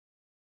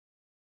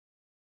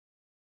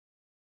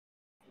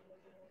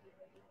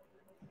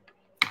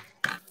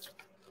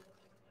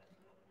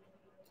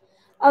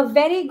A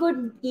very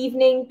good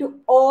evening to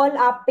all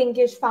our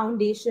Pinkish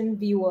Foundation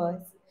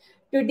viewers.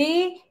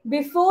 Today,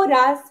 before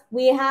us,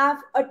 we have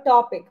a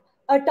topic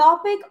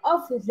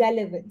of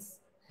relevance,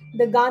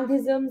 the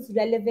Gandhism's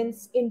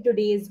relevance in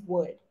today's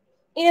world.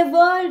 In a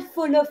world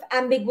full of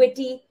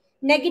ambiguity,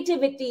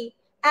 negativity,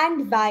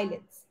 and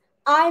violence,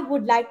 I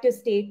would like to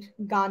state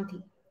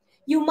Gandhi.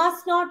 You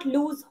must not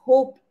lose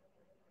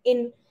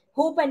in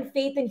hope and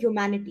faith in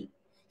humanity.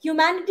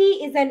 Humanity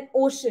is an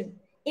ocean.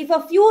 If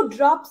a few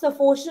drops of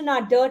ocean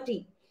are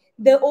dirty,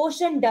 the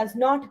ocean does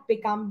not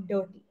become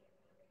dirty.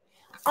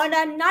 On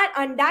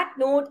that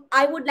note,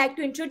 I would like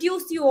to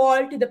introduce you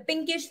all to the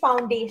Pinkish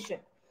Foundation.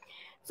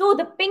 So,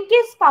 the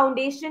Pinkish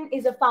Foundation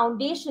is a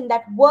foundation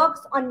that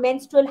works on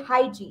menstrual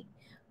hygiene.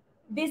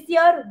 This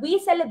year, we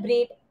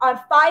celebrate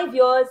our 5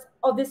 years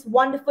of this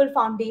wonderful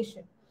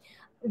foundation.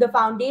 The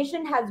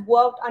foundation has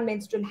worked on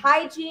menstrual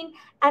hygiene,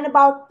 and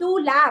about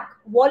 2 lakh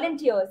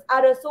volunteers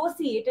are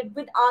associated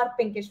with our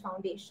Pinkish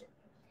Foundation.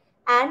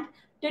 And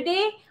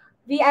today,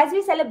 as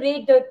we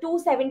celebrate the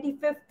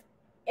 275th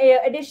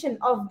edition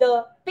of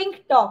the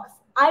Pink Talks,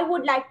 I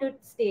would like to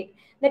state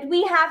that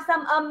we have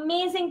some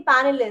amazing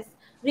panelists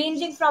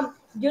ranging from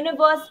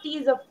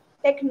universities of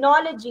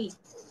technology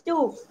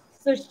to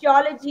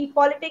sociology,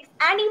 politics,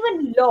 and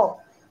even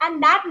law.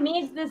 And that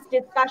makes this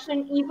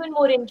discussion even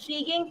more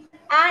intriguing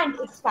and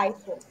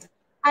exciting.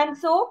 And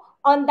so,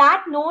 on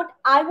that note,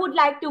 I would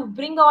like to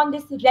bring on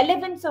this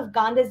relevance of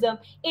Gandhism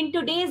in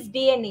today's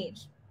day and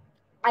age.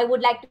 I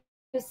would like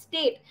to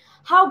state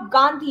how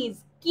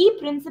Gandhi's key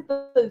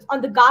principles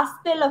on the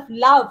gospel of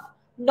love,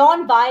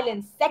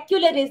 non-violence,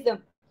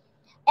 secularism,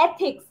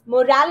 ethics,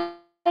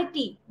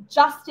 morality,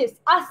 justice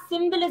are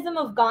symbolism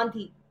of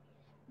Gandhi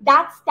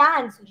that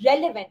stands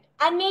relevant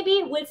and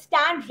maybe will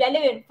stand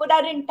relevant for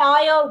our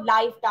entire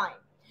lifetime.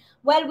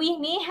 Well, we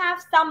may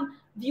have some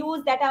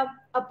views that are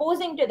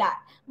opposing to that,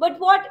 but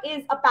what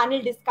is a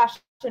panel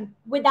discussion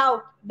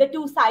without the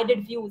two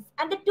sided views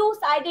and the two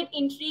sided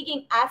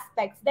intriguing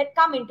aspects that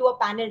come into a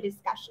panel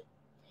discussion?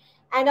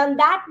 And on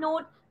that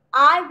note,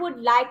 I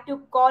would like to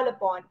call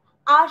upon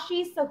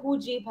Ashish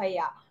Sahuji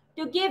Bhaiya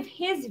to give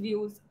his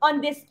views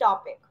on this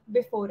topic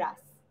before us.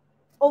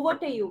 Over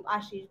to you,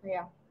 Ashish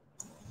Bhaiya.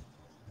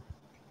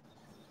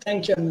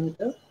 Thank you,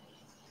 Amrita.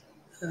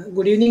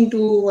 Good evening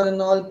to one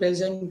and all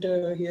present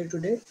here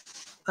today.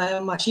 I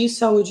am Ashish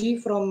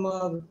Sahuji from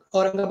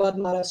Aurangabad,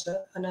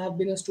 Maharashtra, and I have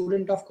been a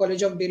student of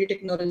College of Dairy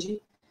Technology,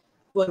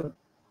 Varun.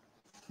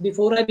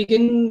 Before I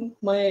begin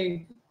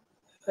my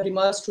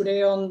remarks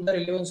today on the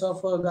relevance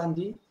of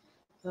Gandhi,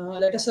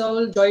 let us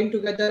all join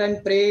together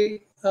and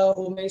pray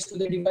homage to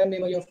the divine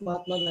memory of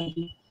Mahatma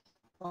Gandhi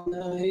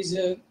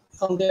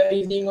on the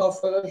evening of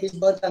his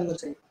birth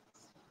anniversary.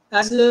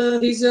 As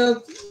his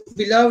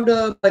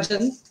beloved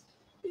bhajan,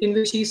 in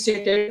which he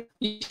stated,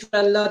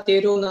 Ishwar Allah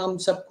Tero Naam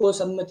Sabko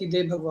Sammati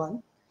De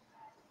Bhagwan.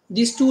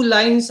 These two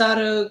lines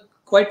are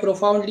quite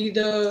profoundly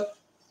the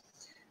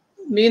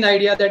main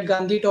idea that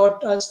Gandhi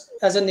taught us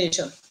as a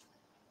nation.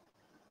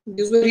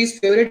 These were his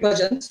favorite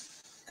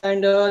bhajans,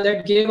 and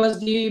that gave us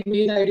the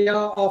main idea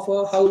of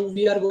how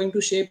we are going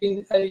to shape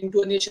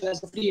into a nation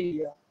as a free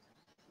India.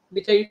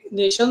 With a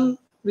nation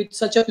with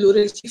such a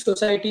pluralistic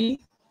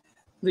society,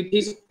 with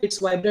its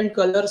vibrant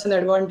colors and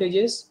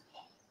advantages,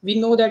 we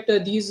know that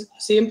these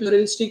same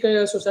pluralistic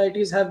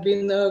societies have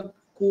been a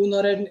boon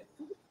or a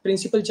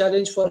principal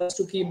challenge for us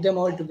to keep them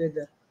all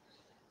together.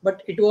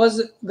 But it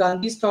was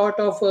Gandhi's thought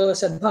of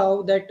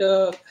Sadbhav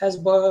that has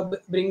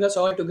bring us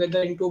all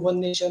together into one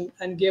nation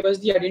and gave us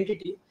the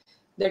identity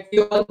that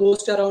we all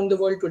boast around the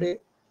world today.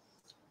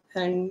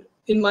 And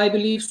in my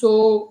belief,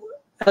 so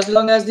as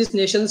long as this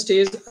nation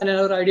stays and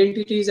our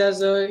identities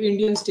as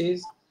Indian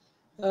stays,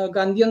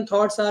 Gandhian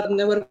thoughts are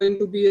never going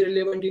to be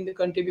relevant in the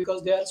country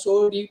because they are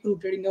so deep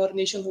rooted in our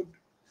nationhood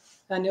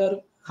and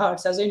our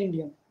hearts as an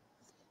Indian.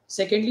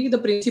 Secondly, the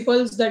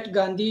principles that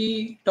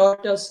Gandhi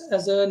taught us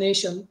as a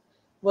nation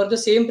were the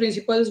same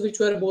principles which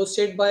were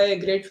boasted by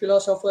great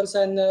philosophers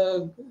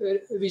and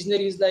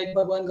visionaries like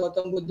Bhagwan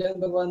Gautam Buddha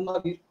and Bhagwan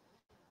Mahavir.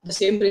 The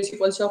same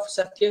principles of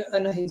Satya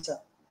and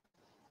Ahimsa.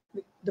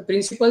 The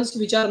principles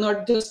which are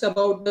not just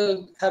about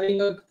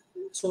having a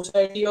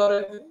society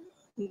or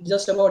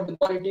just about the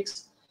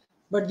politics,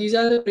 but these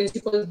are the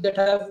principles that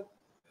have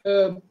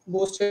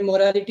boasted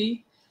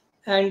morality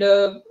and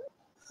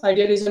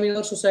idealism in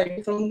our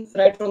society from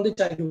right from the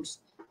childhoods,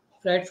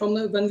 right from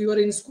when we were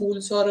in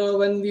schools or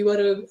when we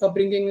were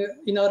upbringing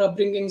in our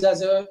upbringings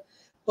as a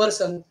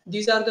person.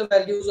 These are the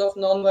values of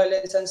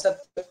non-violence and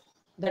satya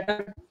that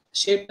have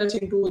shaped us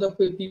into the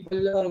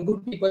people or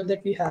good people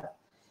that we have.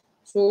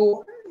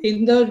 So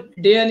in the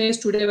day and age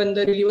today, when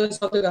the relevance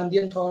of the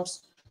Gandhian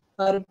thoughts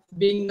are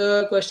being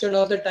questioned,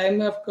 or the time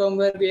have come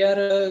where we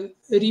are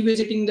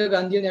revisiting the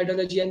Gandhian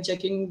ideology and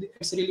checking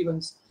its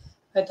relevance.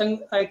 I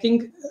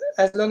think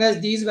as long as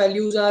these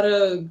values are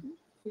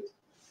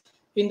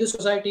in the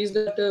societies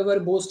that were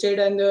boasted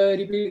and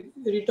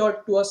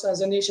retaught to us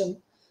as a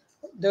nation,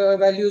 the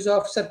values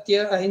of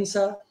Satya,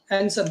 Ahimsa,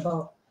 and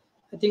Sadbhav,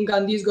 I think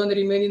Gandhi is going to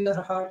remain in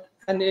our heart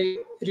and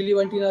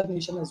relevant in our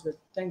nation as well.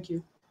 Thank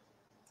you.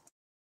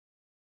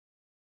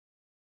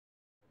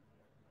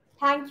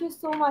 Thank you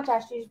so much,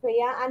 Ashish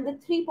Bhaiya. And the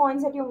 3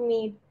 points that you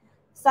made,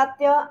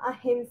 Satya,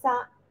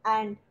 Ahimsa,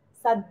 and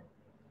Sad,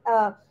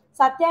 uh,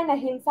 Satya and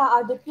Ahimsa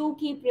are the two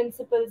key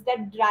principles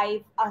that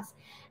drive us.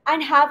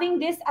 And having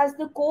this as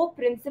the core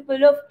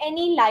principle of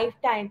any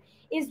lifetime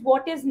is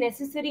what is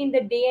necessary in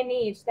the day and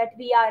age that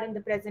we are in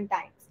the present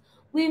times.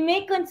 We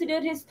may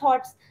consider his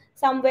thoughts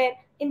somewhere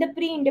in the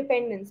pre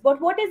independence, but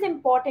what is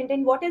important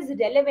and what is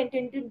relevant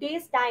in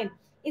today's time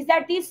is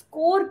that these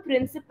core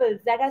principles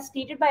that are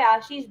stated by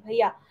Ashish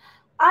Bhaiya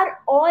are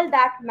all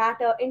that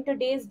matter in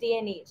today's day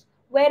and age,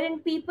 wherein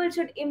people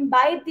should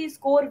imbibe these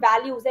core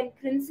values and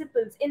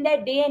principles in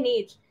their day and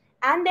age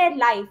and their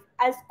life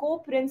as core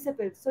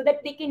principles so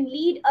that they can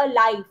lead a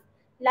life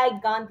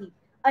like Gandhi,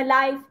 a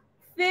life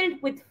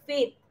filled with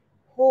faith,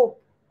 hope,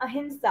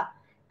 ahimsa,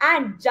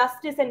 and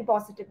justice and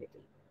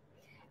positivity.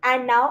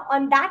 And now,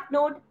 on that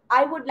note,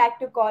 I would like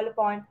to call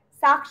upon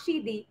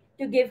Sakshi Di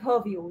to give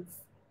her views.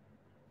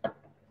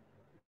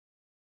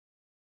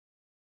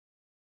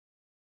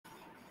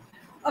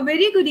 A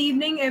very good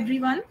evening,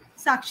 everyone.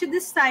 Sakshi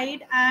this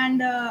side,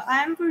 and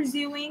I am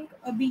pursuing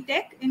a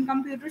BTech in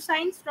Computer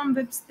Science from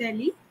WIPS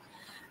Delhi.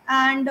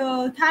 And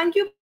thank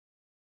you,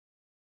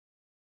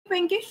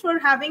 Pinkish, for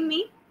having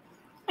me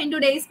in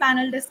today's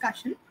panel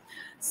discussion.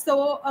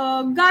 So,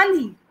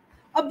 Gandhi,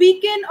 a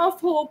beacon of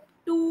hope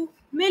to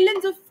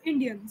millions of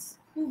Indians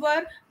who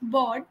were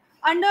bored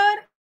under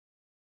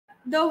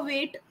the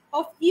weight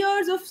of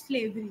years of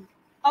slavery.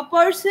 A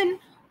person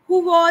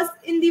who was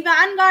in the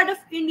vanguard of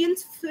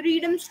Indians'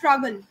 freedom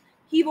struggle.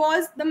 He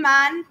was the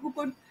man who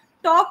could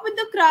talk with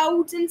the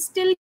crowds and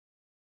still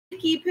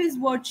keep his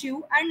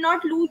virtue and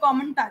not lose the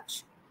common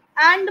touch.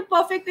 And the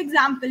perfect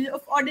example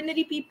of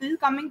ordinary people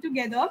coming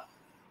together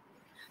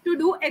to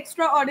do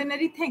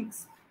extraordinary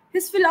things.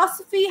 His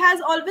philosophy has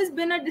always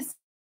been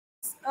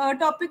a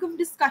topic of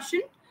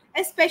discussion,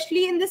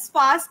 especially in this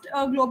fast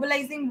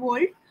globalizing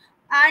world.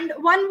 And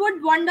one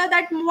would wonder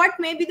that what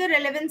may be the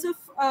relevance of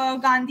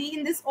Gandhi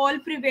in this all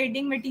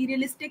pervading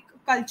materialistic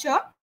culture.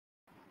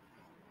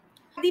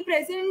 At the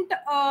present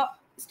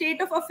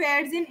state of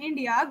affairs in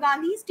India,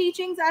 Gandhi's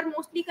teachings are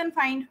mostly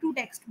confined to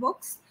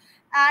textbooks.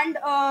 And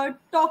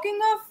talking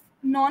of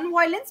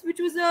non-violence, which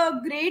was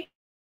a great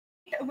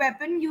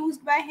weapon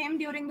used by him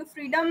during the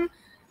freedom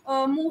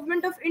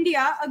movement of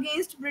India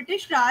against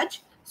British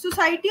Raj,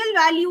 societal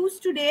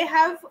values today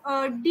have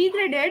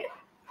degraded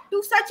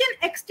to such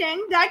an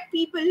extent that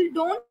people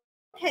don't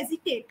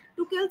hesitate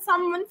to kill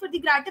someone for the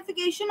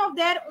gratification of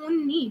their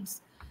own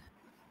needs.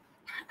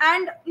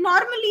 And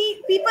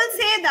normally people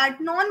say that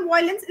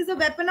non-violence is a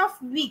weapon of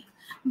weak,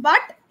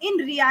 but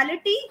in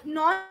reality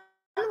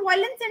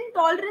non-violence and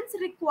tolerance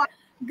require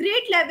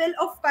great level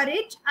of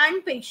courage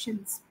and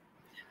patience.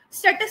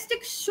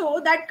 Statistics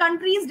show that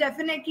countries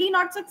definitely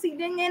not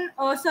succeeding in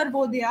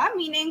sarvodaya,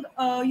 meaning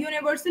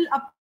universal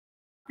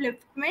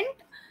upliftment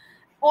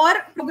or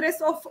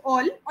progress of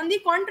all. On the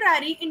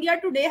contrary,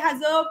 India today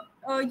has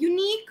a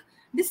unique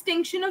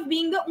distinction of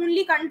being the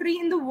only country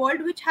in the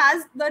world which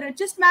has the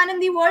richest man in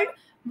the world,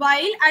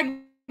 while at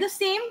the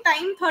same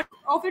time 30%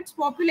 of its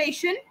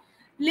population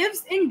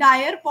lives in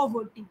dire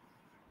poverty.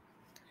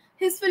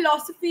 His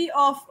philosophy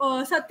of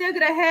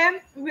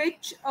satyagraha,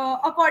 which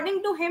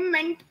according to him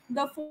meant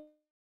the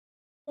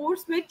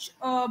force which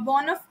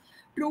born of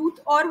truth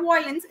or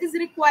violence, is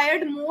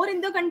required more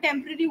in the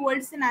contemporary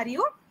world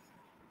scenario,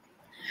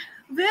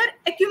 where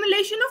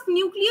accumulation of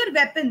nuclear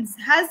weapons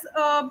has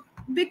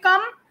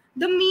become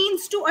the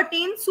means to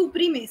attain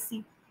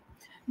supremacy.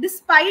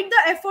 Despite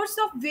the efforts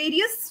of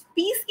various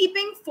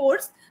peacekeeping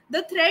force,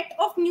 the threat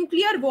of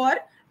nuclear war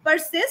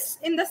persists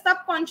in the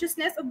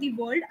subconsciousness of the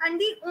world, and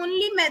the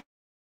only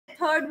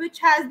method which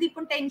has the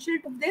potential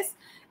to this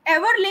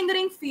ever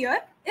lingering fear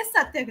is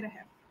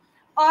satyagraha.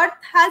 Earth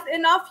has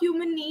enough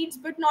human needs,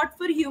 but not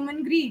for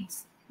human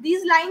greeds.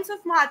 These lines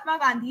of Mahatma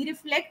Gandhi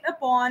reflect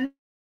upon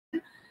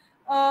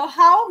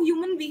how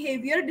human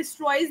behavior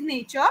destroys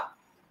nature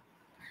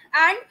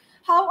and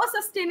how a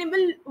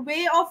sustainable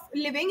way of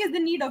living is the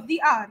need of the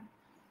hour.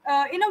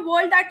 In a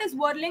world that is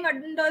whirling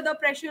under the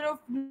pressure of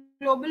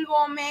global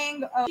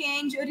warming,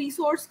 change,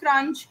 resource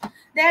crunch,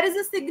 there is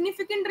a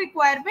significant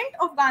requirement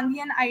of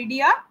Gandhian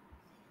idea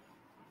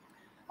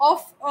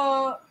of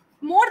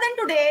more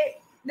than today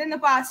than the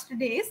past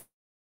days.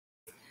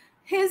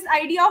 His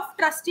idea of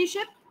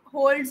trusteeship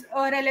holds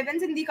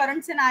relevance in the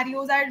current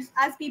scenarios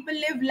as people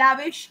live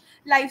lavish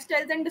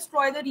lifestyles and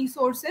destroy the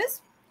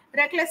resources,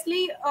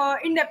 recklessly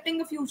indebting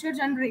the future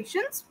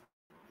generations.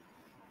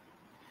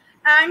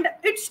 And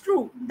it's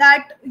true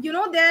that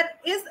there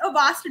is a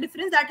vast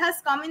difference that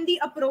has come in the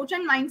approach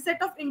and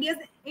mindset of Indians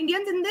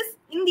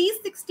in these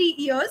 60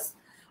 years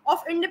of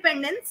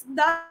independence.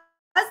 Thus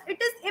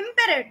it is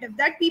imperative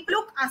that people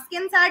look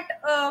askance at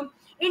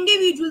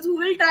individuals who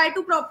will try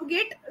to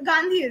propagate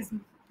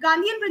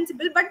Gandhian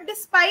principle. But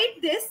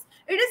despite this,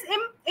 it is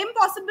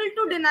impossible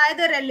to deny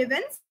the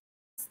relevance.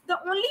 The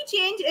only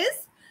change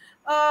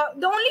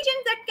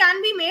that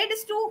can be made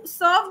is to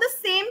serve the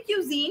same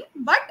cuisine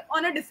but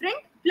on a different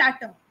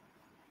platter.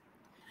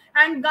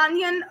 And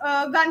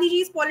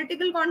Gandhiji's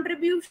political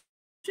contribution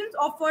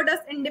offered us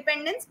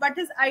independence, but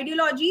his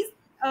ideologies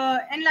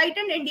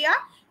enlightened India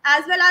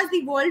as well as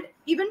the world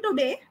even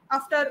today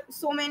after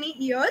so many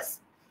years.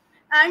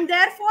 And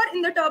therefore,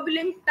 in the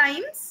turbulent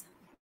times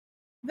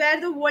where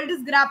the world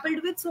is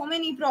grappled with so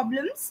many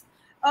problems,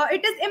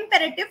 it is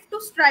imperative to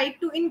strive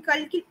to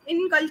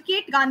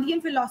inculcate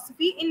Gandhian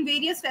philosophy in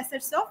various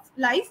facets of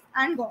life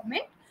and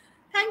government.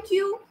 Thank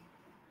you.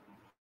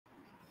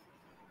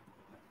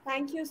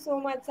 Thank you so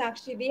much,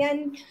 Sakshi.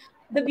 And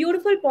the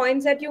beautiful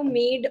points that you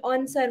made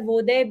on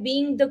Sarvodaya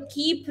being the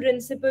key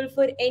principle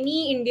for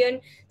any Indian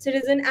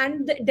citizen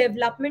and the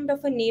development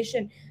of a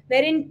nation,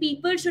 wherein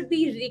people should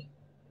be,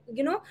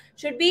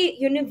 should be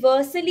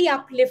universally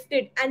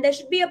uplifted and there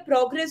should be a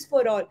progress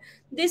for all.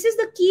 This is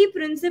the key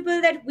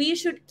principle that we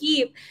should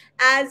keep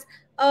as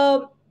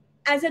a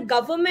as a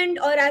government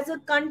or as a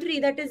country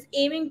that is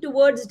aiming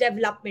towards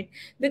development,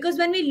 because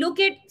when we look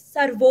at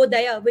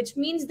sarvodaya, which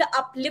means the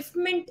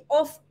upliftment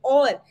of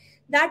all,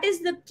 that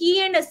is the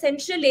key and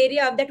essential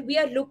area that we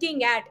are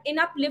looking at in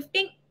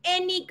uplifting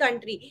any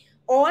country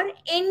or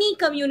any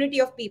community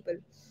of people.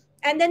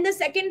 And then the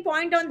second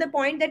point, on the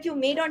point that you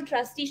made on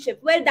trusteeship,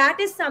 well, that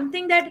is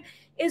something that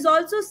is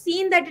also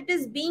seen that it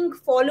is being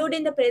followed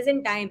in the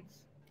present time.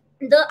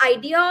 The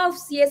idea of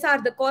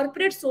CSR, the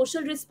corporate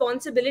social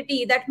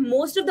responsibility that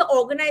most of the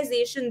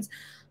organizations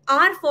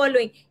are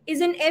following,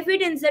 is an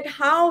evidence that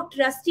how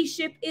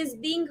trusteeship is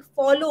being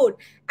followed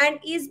and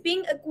is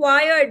being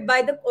acquired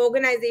by the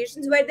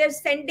organizations, where they're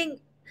sending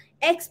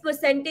X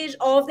percentage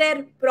of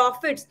their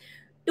profits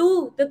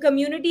to the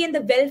community and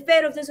the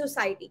welfare of the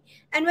society.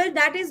 And well,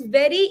 that is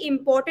very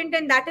important,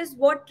 and that is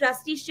what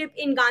trusteeship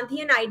in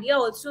Gandhian idea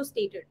also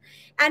stated.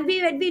 And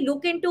when we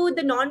look into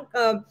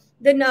the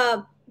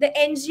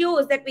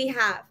NGOs that we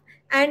have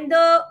and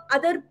the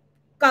other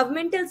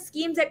governmental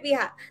schemes that we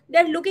have,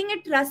 they're looking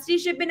at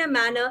trusteeship in a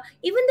manner.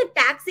 Even the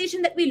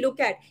taxation that we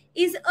look at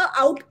is a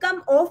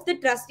outcome of the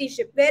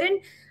trusteeship, wherein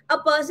a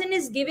person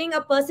is giving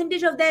a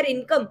percentage of their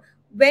income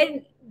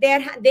when they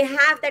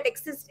have that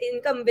excess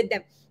income with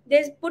them.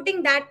 They're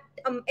putting that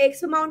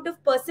X amount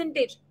of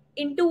percentage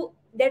into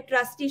their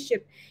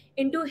trusteeship,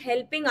 into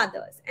helping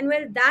others. And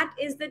well, that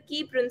is the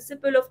key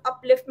principle of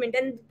upliftment.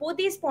 And both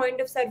these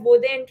points of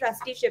sarvodaya and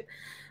trusteeship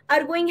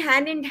are going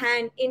hand in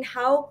hand in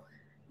how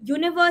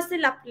universal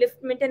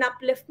upliftment and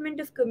upliftment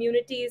of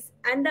communities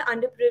and the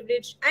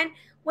underprivileged, and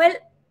well,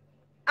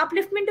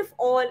 upliftment of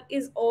all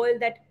is all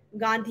that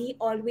Gandhi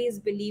always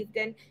believed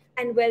in.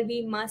 And well,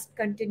 we must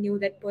continue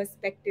that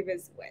perspective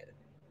as well.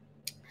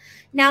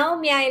 Now,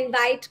 may I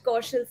invite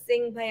Kaushal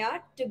Singh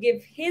Bhaiya to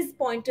give his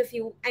point of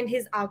view and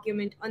his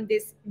argument on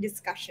this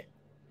discussion.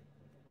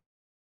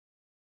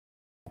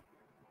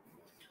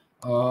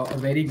 A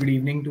very good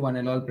evening to one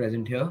and all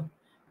present here.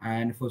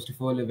 And first of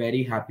all, a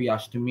very happy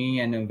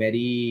Ashtami and a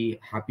very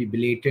happy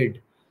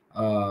belated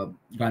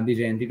Gandhi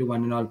Jayanti to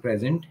one and all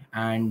present.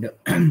 And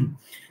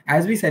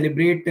as we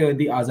celebrate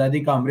the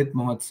Azadi Ka Amrit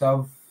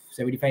Mahotsav,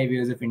 75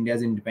 years of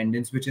India's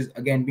independence, which is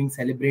again being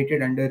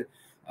celebrated under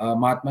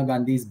Mahatma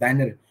Gandhi's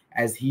banner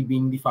as he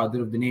being the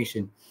father of the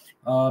nation.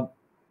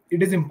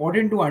 It is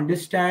important to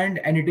understand,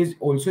 and it is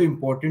also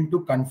important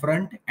to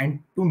confront and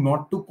to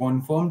not to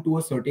conform to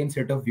a certain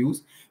set of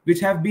views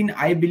which have been,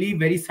 I believe,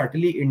 very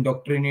subtly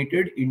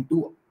indoctrinated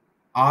into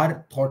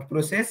our thought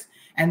process,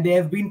 and they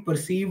have been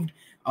perceived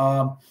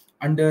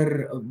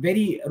under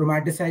very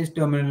romanticized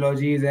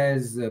terminologies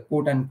as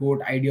quote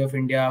unquote idea of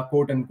India,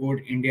 quote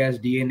unquote India's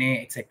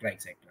DNA, etc.,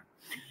 etc.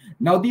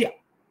 Now, the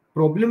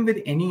problem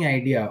with any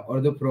idea,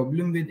 or the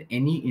problem with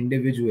any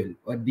individual,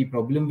 or the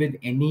problem with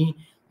any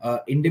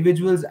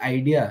individual's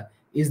idea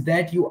is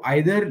that you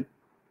either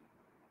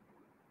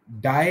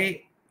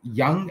die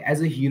young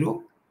as a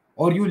hero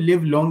or you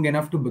live long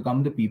enough to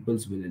become the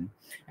people's villain.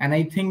 And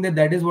I think that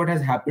that is what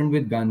has happened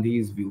with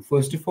Gandhi's view.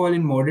 First of all,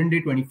 in modern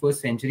day 21st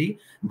century,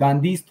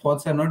 Gandhi's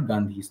thoughts are not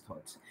Gandhi's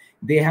thoughts.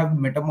 They have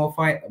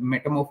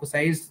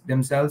metamorphosized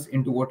themselves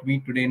into what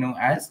we today know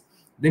as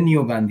the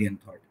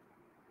Neo-Gandhian thought.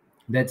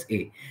 That's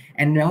A.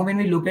 And now when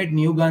we look at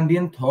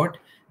Neo-Gandhian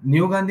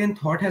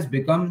thought has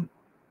become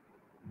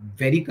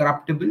very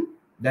corruptible.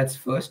 That's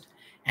first.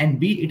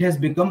 And B, it has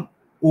become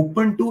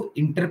open to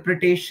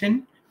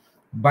interpretation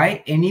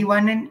by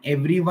anyone and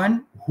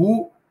everyone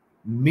who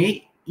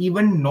may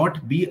even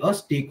not be a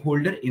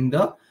stakeholder in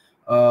the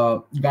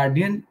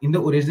original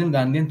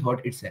Gandhian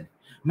thought itself.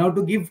 Now,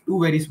 to give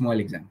two very small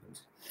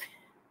examples,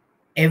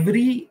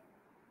 every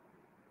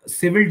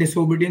civil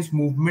disobedience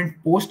movement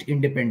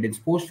post-independence,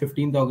 post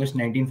 15th August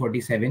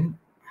 1947,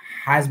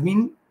 has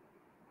been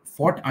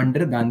fought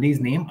under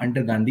Gandhi's name,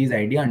 under Gandhi's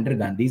idea, under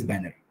Gandhi's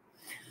banner.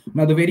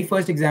 Now, the very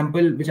first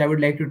example which I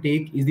would like to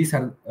take is the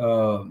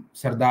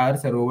Sardar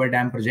Sarovar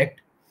Dam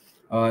project,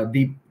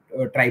 the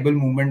tribal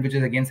movement which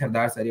is against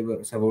Sardar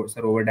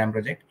Sarovar Dam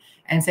project.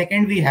 And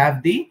second, we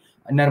have the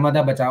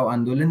Narmada Bachao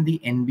Andolan,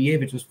 the NBA,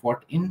 which was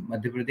fought in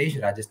Madhya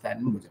Pradesh, Rajasthan,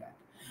 and Gujarat.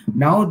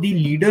 Now, the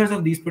leaders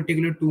of these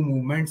particular two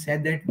movements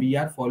said that we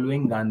are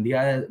following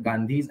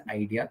Gandhi's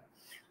idea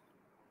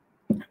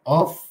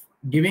of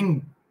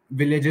giving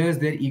villagers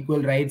their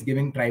equal rights,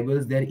 giving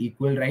tribals their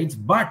equal rights,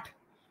 but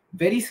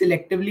Very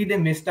selectively, they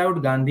missed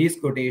out Gandhi's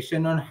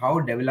quotation on how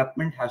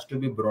development has to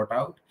be brought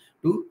out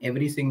to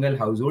every single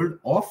household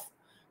of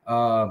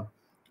uh,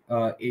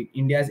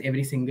 India's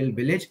every single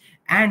village,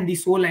 and the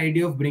sole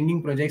idea of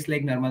bringing projects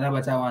like Narmada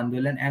Bachao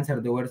Andolan and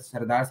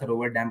Sardar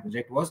Sarovar Dam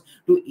project was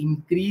to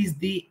increase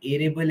the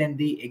arable and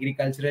the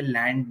agricultural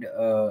land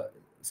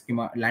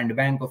land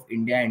bank of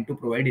India and to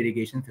provide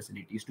irrigation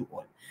facilities to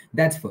all.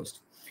 That's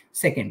first.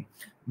 Second,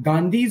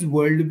 Gandhi's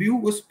worldview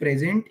was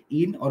present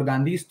in, or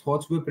Gandhi's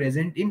thoughts were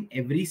present in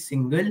every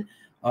single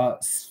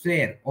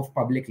sphere of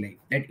public life.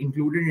 That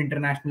included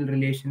international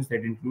relations,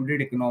 that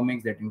included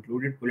economics, that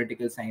included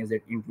political science,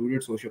 that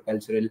included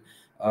socio-cultural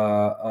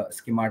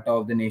schemata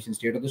of the nation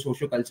state, or the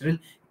socio-cultural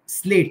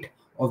slate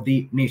of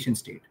the nation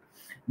state.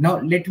 Now,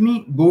 let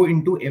me go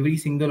into every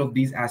single of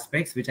these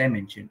aspects which I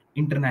mentioned.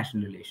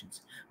 International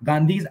relations.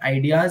 Gandhi's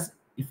ideas,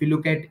 if we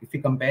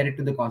compare it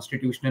to the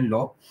constitutional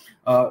law,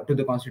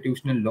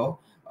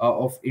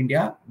 of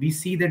India, we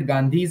see that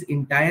Gandhi's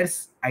entire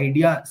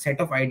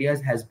set of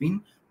ideas has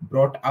been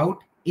brought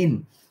out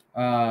in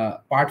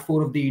part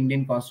 4 of the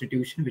Indian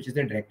Constitution, which is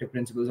the directive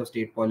principles of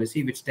state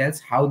policy, which tells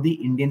how the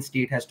Indian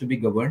state has to be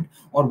governed,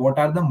 or what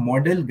are the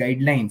model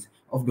guidelines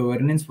of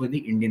governance for the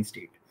Indian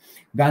state.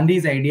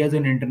 Gandhi's ideas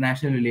on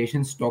international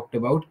relations talked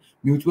about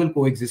mutual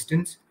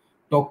coexistence,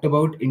 talked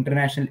about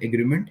international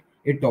agreement,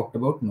 it talked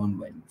about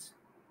non-violence.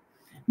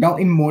 Now,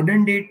 in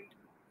modern day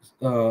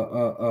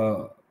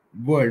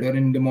world, or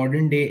in the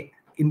modern day,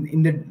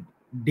 in the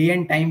day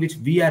and time which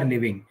we are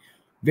living,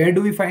 where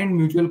do we find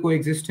mutual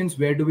coexistence?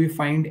 Where do we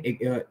find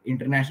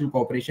international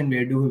cooperation?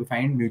 Where do we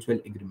find mutual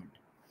agreement?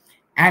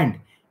 And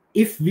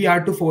if we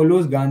are to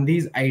follow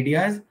Gandhi's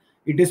ideas,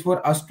 it is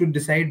for us to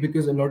decide,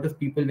 because a lot of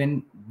people,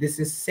 when this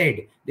is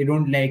said, they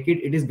don't like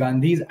it. It is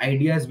Gandhi's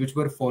ideas which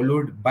were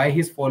followed by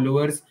his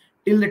followers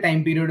till the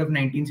time period of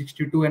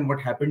 1962, and what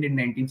happened in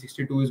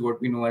 1962 is what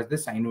we know as the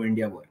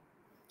Sino-India War,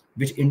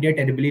 which India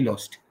terribly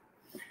lost.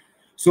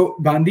 So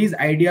Gandhi's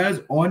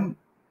ideas on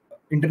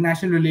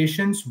international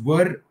relations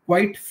were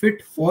quite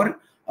fit for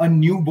a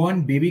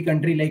newborn baby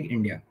country like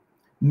India,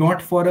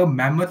 not for a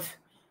mammoth,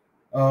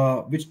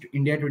 which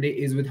India today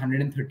is, with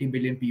 130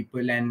 billion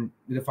people and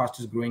the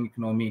fastest growing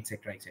economy,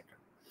 etc., etc.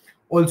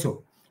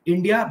 Also,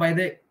 India, by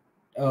the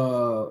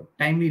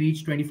time we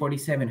reach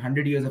 2047,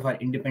 100 years of our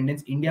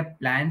independence, India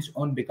plans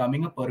on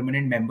becoming a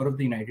permanent member of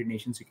the United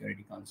Nations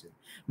Security Council.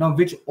 Now,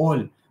 which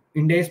all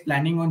India is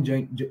planning on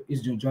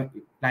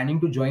planning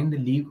to join the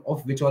league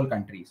of which all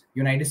countries?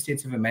 United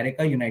States of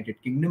America,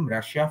 United Kingdom,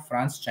 Russia,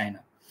 France, China.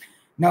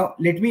 Now,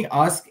 let me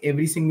ask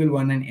every single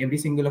one and every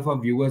single of our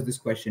viewers this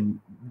question.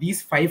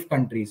 These 5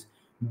 countries,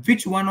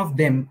 which one of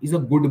them is a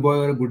good boy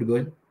or a good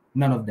girl?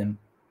 None of them.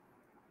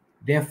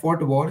 They have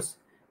fought wars.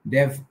 They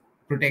have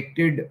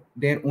protected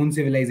their own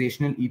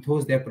civilizational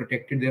ethos. They have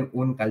protected their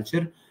own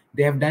culture.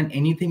 They have done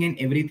anything and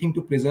everything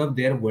to preserve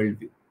their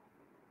worldview.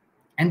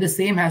 And the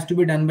same has to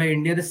be done by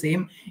India. The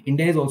same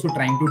India is also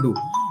trying to do,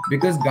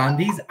 because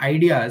Gandhi's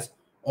ideas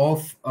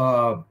of,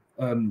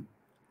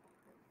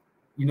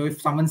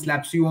 if someone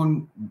slaps you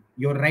on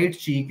your right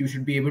cheek, you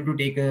should be able to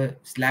take a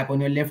slap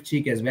on your left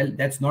cheek as well.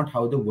 That's not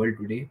how the world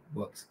today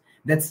works.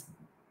 That's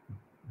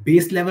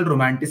base level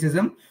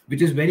romanticism,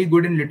 which is very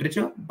good in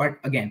literature, but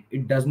again,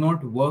 it does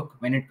not work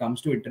when it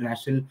comes to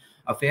international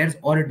affairs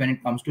or when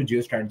it comes to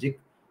geostrategic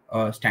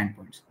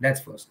standpoints.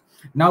 That's first.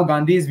 Now,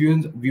 Gandhi's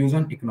views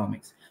on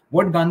economics.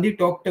 What Gandhi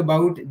talked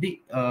about,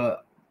 the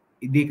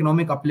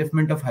economic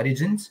upliftment of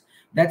Harijans,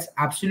 that's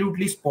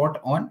absolutely spot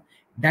on.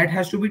 That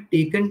has to be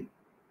taken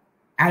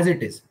as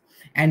it is.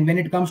 And when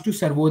it comes to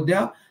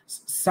Sarvodaya,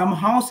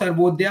 somehow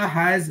Sarvodaya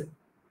has,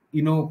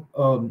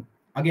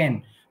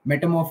 again,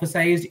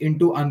 metamorphosized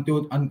into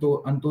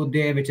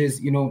Antodaya, which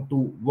is,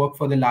 to work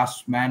for the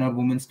last man or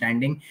woman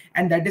standing.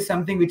 And that is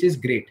something which is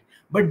great.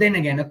 But then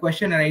again, a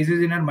question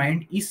arises in our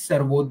mind, is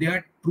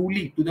Sarvodaya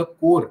truly to the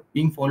core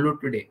being followed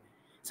today?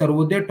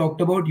 Sarvodaya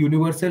talked about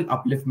universal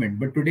upliftment,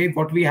 but today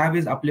what we have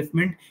is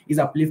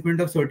upliftment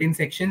of certain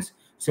sections,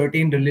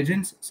 certain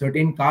religions,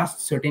 certain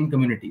castes, certain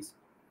communities,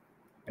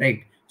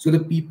 right? So the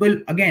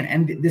people, again,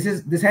 and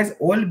this has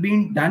all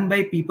been done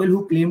by people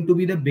who claim to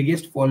be the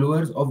biggest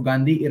followers of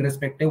Gandhi,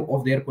 irrespective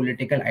of their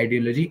political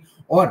ideology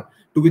or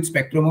to which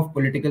spectrum of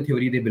political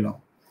theory they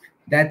belong.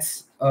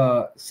 That's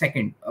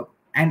second.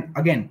 And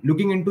again,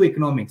 looking into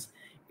economics,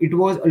 it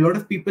was, a lot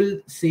of people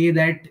say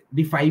that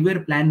the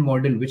 5-year plan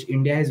model, which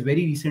India has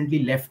very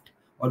recently left,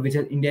 or which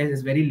India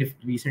has very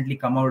recently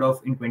come out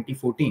of in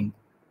 2014.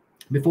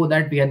 Before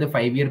that, we had the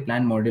 5-year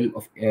plan model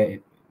of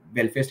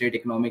welfare state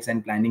economics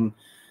and planning,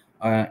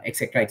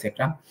 etc.,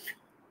 etc.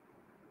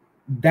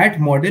 That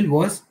model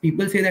was,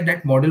 people say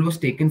that model was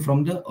taken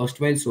from the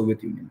erstwhile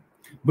Soviet Union,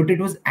 but it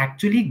was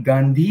actually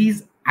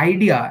Gandhi's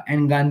idea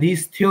and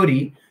Gandhi's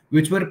theory,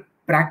 which were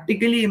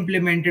practically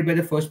implemented by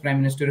the first Prime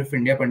Minister of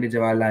India, Pandit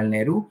Jawaharlal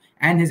Nehru,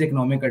 and his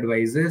economic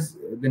advisors,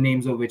 the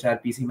names of which are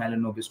P.C.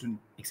 Mahalanobis,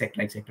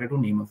 etc., etc., to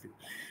name a few.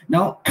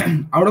 Now,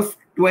 out of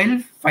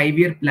 12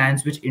 5-year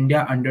plans which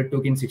India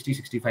undertook in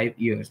 60-65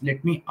 years,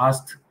 let me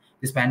ask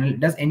this panel,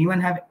 does anyone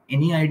have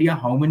any idea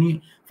how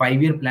many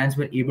 5-year plans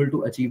were able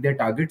to achieve their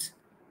targets?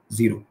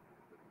 Zero.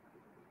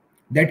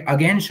 That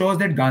again shows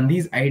that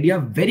Gandhi's idea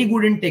very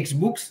good in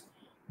textbooks,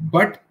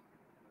 but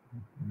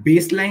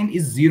baseline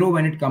is zero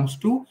when it comes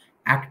to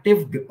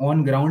active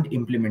on ground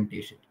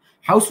implementation.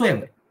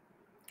 Howsoever,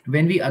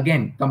 when we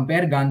again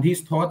compare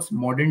Gandhi's thoughts,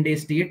 modern day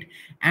state,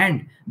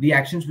 and the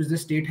actions which the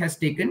state has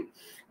taken,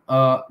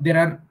 there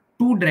are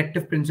two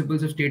directive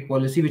principles of state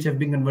policy which have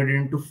been converted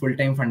into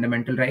full-time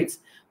fundamental rights.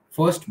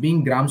 First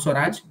being Gram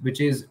Swaraj,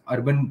 which is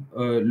urban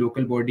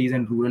local bodies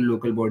and rural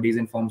local bodies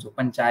in forms of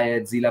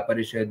panchayat, Zila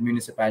Parishad,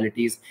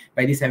 municipalities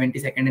by the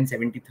 72nd and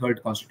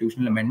 73rd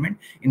Constitutional Amendment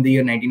in the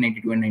year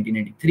 1992 and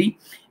 1993.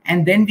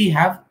 And then we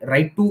have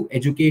right to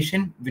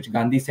education, which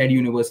Gandhi said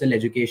universal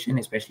education,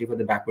 especially for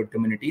the backward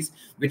communities,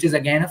 which is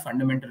again a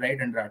fundamental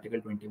right under Article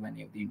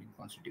 21A of the Indian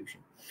Constitution.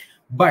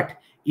 But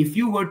if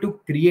you were to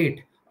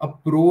create a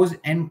pros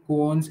and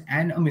cons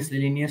and a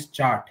miscellaneous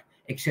chart,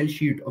 Excel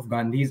sheet of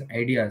Gandhi's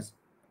ideas,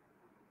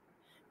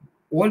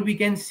 all we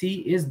can see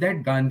is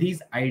that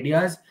Gandhi's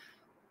ideas,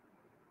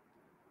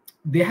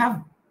 they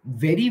have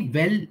very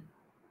well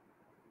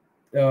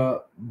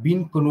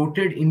been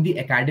connoted in the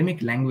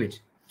academic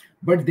language,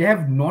 but they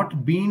have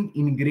not been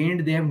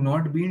ingrained, they have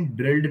not been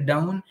drilled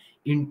down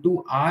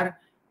into our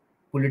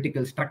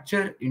political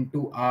structure,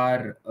 into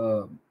our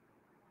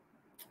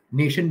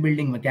nation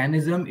building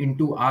mechanism,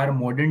 into our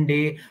modern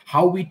day,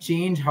 how we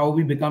change, how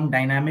we become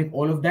dynamic,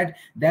 all of that.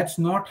 That's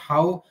not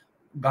how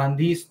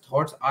Gandhi's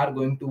thoughts are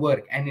going to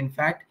work. And in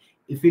fact,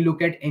 if we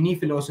look at any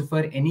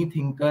philosopher, any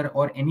thinker,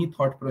 or any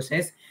thought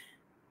process,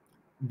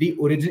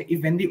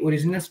 when the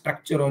original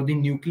structure or the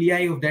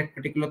nuclei of that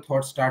particular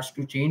thought starts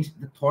to change,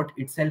 the thought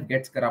itself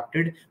gets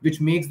corrupted,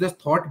 which makes the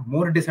thought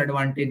more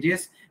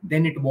disadvantageous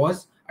than it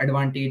was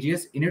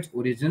advantageous in its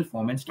original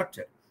form and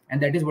structure.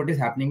 And that is what is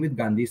happening with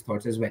Gandhi's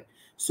thoughts as well.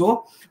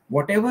 So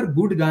whatever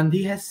good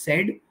Gandhi has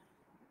said,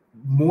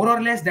 more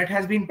or less that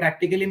has been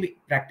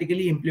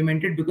practically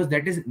implemented, because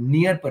that is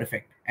near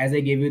perfect. As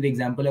I gave you the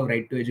example of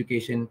right to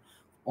education,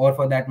 or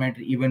for that matter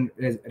even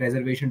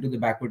reservation to the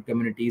backward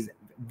communities,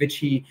 which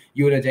he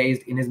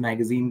eulogized in his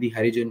magazine The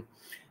Harijan,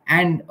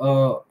 and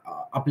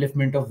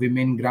upliftment of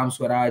women, Gram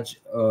Swaraj,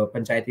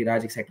 Panchayati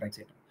Raj, etc.,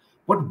 etc.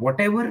 But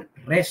whatever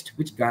rest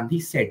which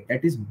Gandhi said,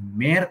 that is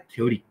mere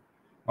theory,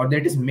 or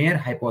that is mere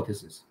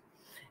hypothesis.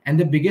 And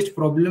the biggest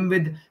problem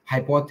with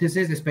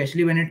hypothesis,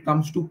 especially when it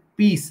comes to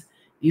peace,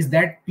 is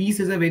that peace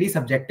is a very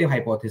subjective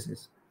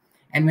hypothesis.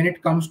 And when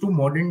it comes to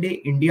modern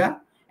day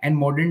India and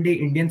modern day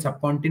Indian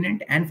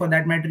subcontinent, and for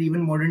that matter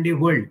even modern day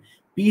world,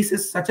 peace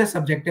is such a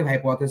subjective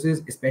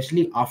hypothesis,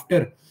 especially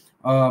after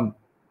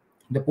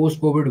the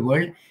post-COVID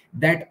world,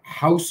 that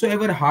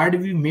howsoever hard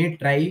we may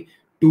try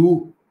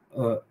to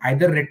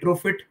either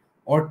retrofit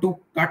or to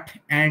cut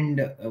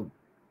and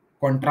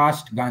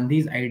contrast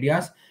Gandhi's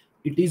ideas,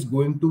 it is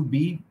going to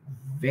be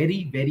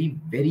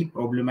very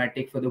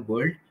problematic for the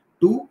world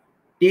to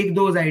take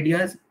those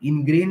ideas,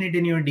 ingrain it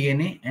in your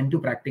DNA, and to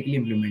practically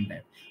implement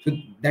that. So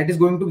that is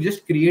going to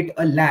just create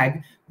a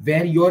lag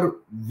where your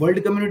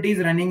world community is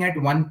running at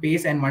one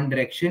pace and one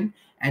direction,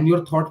 and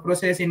your thought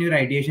process and your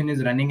ideation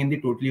is running in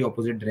the totally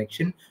opposite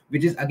direction,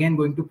 which is again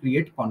going to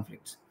create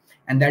conflicts.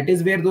 And that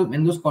is where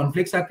when those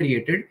conflicts are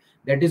created,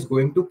 that is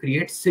going to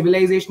create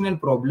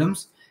civilizational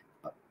problems,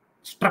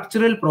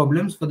 structural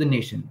problems for the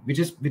nation,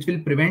 which will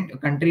prevent a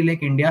country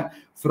like India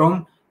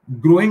from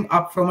growing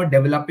up from a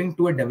developing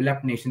to a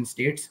developed nation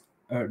states,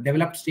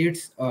 developed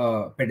states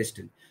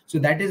pedestal. So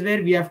that is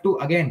where we have to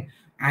again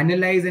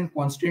analyze and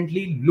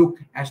constantly look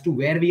as to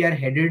where we are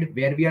headed,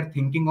 where we are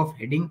thinking of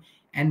heading,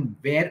 and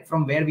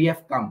from where we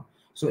have come.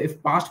 So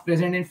if past,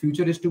 present, and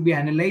future is to be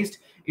analyzed,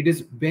 it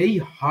is very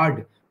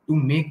hard to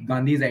make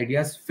Gandhi's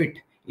ideas fit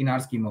in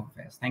our scheme of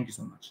affairs. Thank you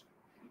so much.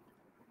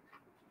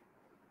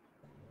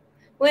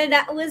 Well,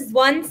 that was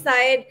one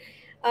side,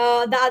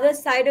 the other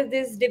side of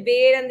this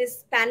debate and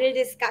this panel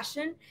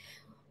discussion.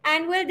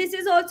 And well, this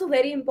is also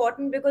very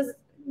important because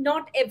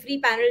not every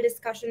panel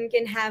discussion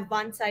can have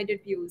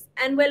one-sided views.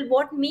 And well,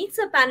 what makes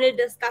a panel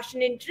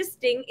discussion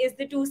interesting is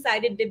the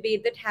two-sided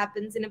debate that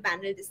happens in a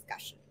panel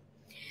discussion.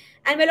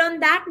 And well, on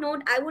that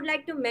note, I would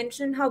like to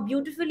mention how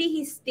beautifully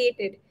he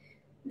stated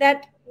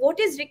that what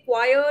is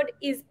required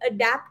is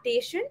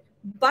adaptation,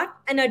 but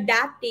an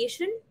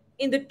adaptation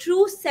in the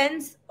true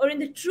sense or in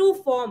the true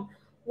form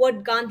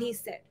what Gandhi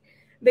said.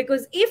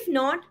 Because if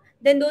not,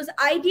 then those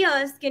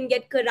ideas can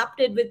get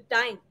corrupted with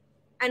time,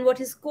 and what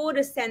his core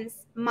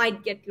essence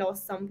might get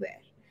lost somewhere.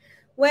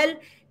 Well,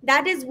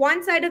 that is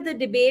one side of the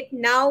debate.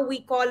 Now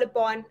we call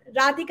upon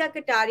Radhika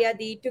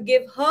Kataria-di to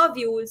give her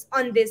views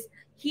on this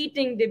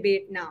heating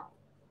debate now.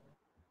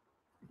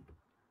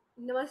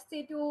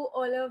 Namaste to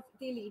all of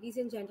the ladies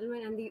and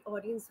gentlemen and the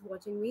audience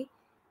watching me.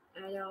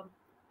 And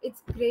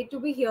it's great to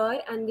be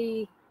here. And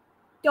the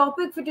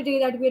topic for today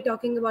that we are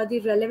talking about,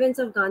 the relevance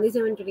of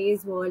Gandhism in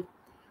today's world.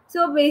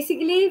 So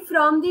basically,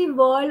 from the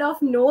world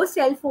of no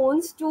cell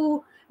phones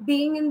to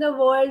being in the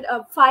world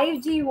of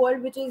 5G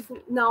world, which is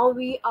now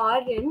we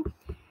are in,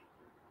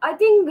 I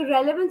think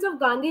relevance of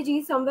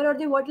Gandhiji somewhere or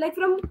the what, like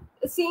from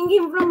seeing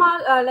him from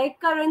our like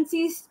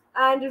currencies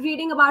and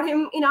reading about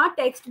him in our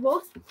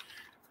textbooks.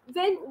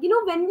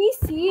 When we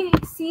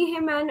see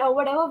him and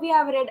whatever we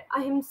have read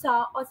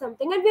ahimsa or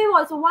something, and we have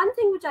also one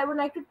thing which I would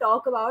like to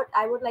talk about.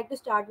 I would like to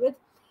start with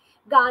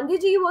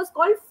Gandhiji was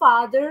called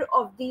father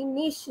of the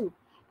nation,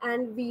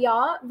 and we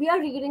are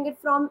reading it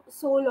from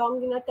so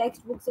long in our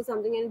textbooks or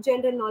something in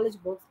general knowledge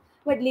books,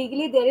 but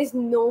legally there is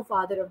no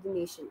father of the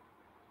nation.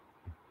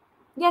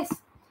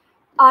 Yes,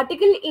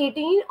 Article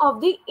 18 of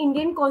the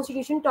Indian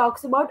Constitution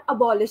talks about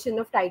abolition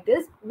of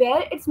titles,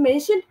 where it's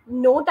mentioned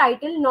no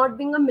title not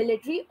being a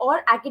military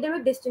or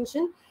academic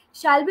distinction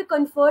shall be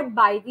conferred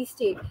by the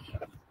state.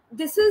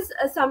 This is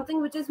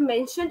something which is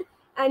mentioned,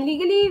 and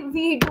legally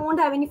we don't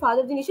have any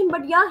father of the nation,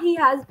 but yeah,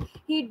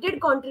 he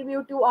did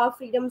contribute to our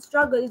freedom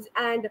struggles,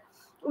 and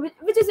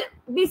which is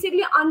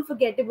basically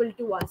unforgettable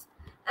to us.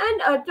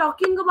 And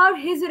talking about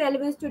his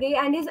relevance today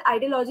and his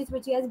ideologies,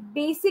 which he has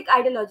basic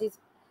ideologies,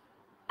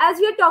 as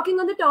we are talking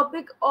on the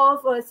topic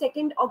of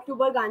 2nd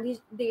October Gandhi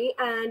Day,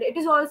 and it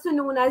is also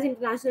known as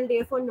International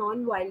Day for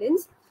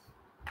Nonviolence.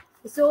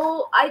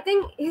 So I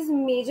think his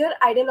major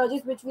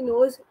ideologies, which we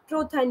know, is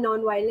truth and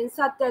nonviolence,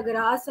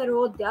 satyagraha,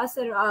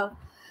 sarvodaya,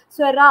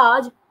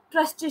 swaraj,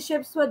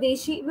 trusteeship,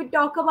 swadeshi. We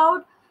talk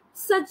about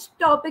such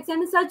topics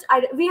and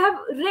we have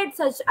read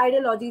such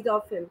ideologies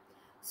of him.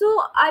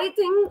 So I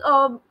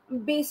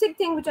think basic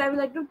thing which I would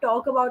like to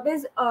talk about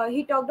is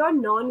he talked about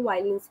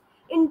non-violence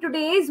in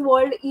today's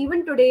world.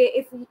 Even today,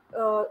 if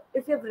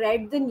you've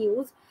read the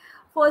news,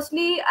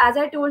 firstly, as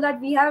I told, that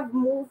we have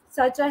moved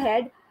such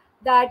ahead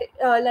that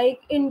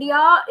like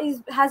India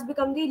is has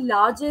become the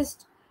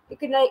largest.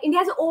 India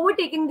has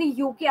overtaken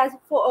the UK as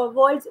for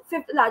world's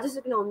fifth largest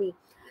economy.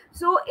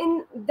 So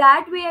in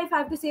that way, if I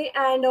have to say,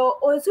 and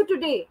also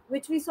today,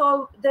 which we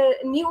saw the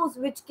news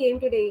which came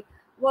today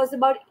was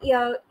about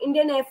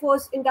Indian Air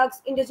Force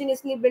inducts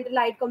indigenously built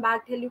light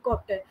combat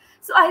helicopter.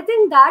 So I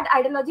think that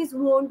ideologies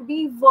won't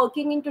be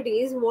working in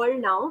today's world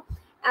now,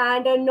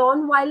 and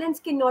non-violence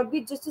cannot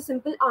be just a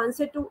simple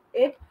answer to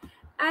it.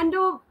 And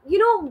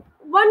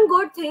one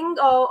good thing,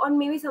 or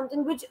maybe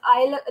something which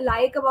I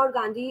like about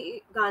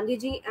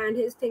Gandhiji and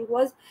his thing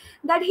was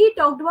that he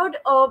talked about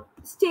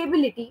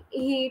stability.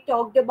 He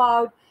talked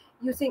about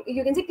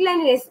you can say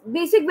cleanliness.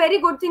 Basic very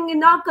good thing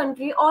in our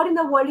country or in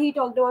the world he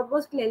talked about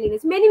was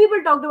cleanliness. Many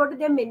people talked about it.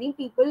 There are many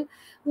people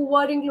who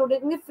were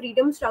included in the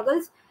freedom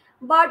struggles,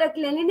 but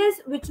cleanliness,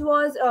 which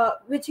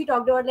he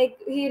talked about, like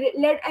he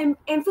led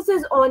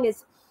emphasis on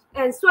is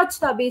and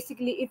swachhta,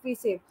 basically, if we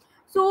say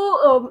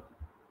so.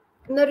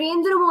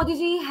 Narendra Modi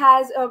ji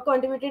has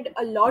contributed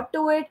a lot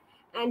to it,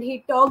 and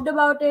he talked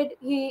about it.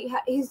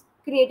 He's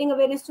creating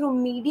awareness through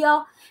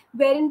media,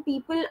 wherein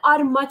people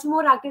are much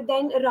more active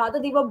than rather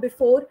they were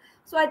before.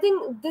 So I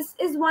think this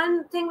is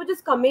one thing which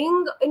is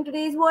coming in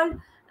today's world.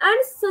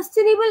 And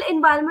sustainable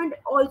environment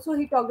also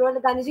he talked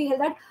about. Gandhiji held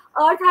that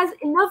Earth has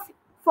enough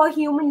for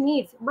human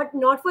needs, but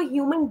not for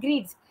human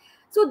greeds.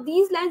 So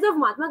these lines of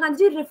Mahatma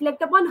Gandhi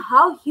reflect upon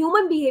how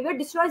human behavior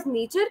destroys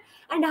nature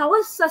and how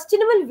a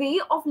sustainable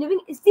way of living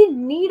is the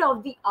need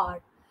of the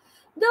hour.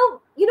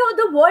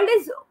 The world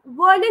is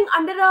whirling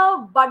under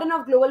a burden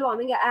of global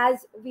warming,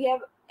 as we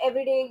have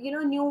every day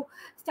new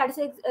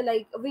statistics,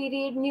 like we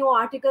read new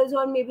articles,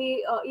 or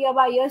maybe year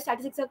by year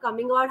statistics are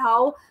coming out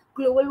how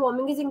global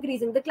warming is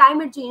increasing, the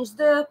climate change,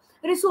 the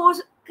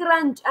resource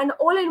crunch, and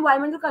all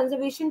environmental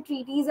conservation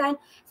treaties and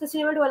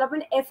sustainable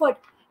development effort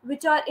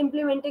which are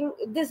implementing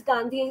this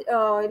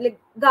like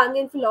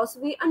Gandhian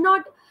philosophy, and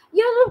not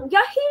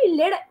yeah, he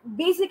led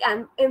basic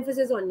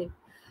emphasis on it.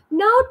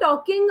 Now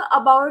talking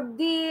about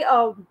the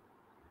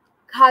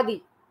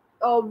khadi,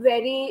 a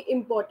very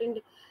important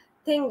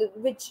thing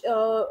which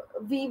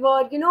we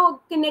were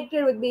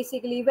connected with,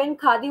 basically when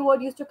khadi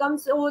word used to come.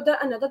 So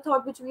the another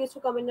thought which we used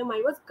to come in the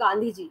mind was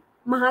Gandhiji,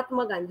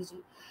 Mahatma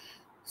Gandhiji.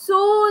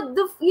 So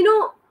the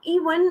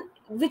even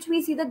which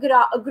we see the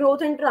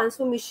growth and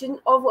transformation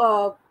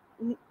of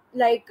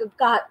like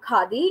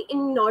khadi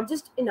in not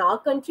just in our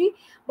country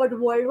but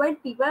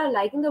worldwide. People are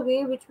liking the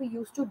way which we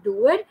used to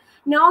do it.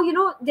 Now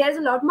there's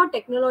a lot more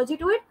technology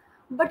to it,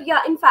 but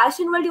yeah, in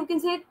fashion world you can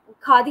say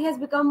khadi has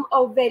become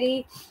a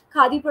very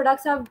khadi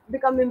products have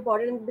become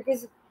important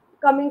because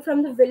coming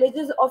from the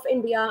villages of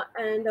India,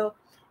 and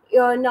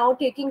now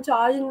taking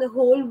charge in the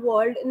whole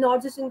world,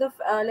 not just in the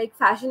like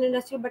fashion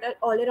industry but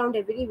all around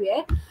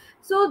everywhere.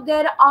 So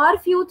there are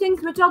few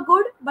things which are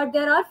good, but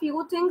there are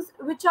few things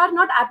which are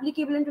not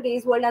applicable in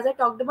today's world, as I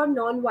talked about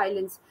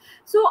non-violence.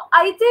 So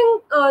I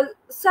think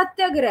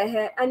satyagrah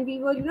hai, and we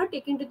were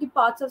taken to the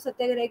paths of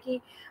satyagrah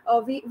ki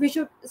we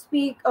should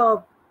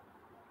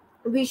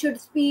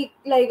speak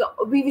like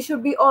we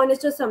should be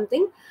honest or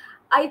something.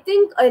 I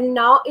think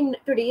now in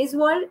today's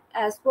world,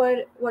 as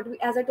per what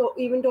as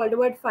even told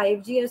about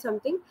 5G or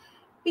something,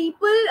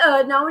 people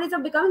nowadays are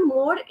becoming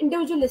more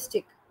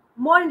individualistic,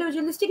 and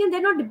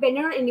they're not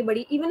dependent on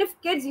anybody. Even if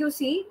kids, you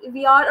see,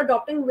 we are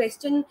adopting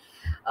Western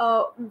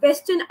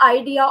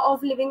idea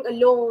of living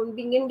alone,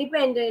 being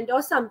independent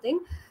or something.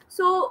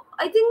 So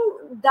I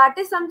think that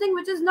is something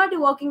which is not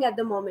working at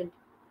the moment.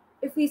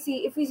 If we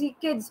see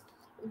kids,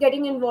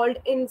 getting involved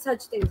in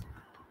such things.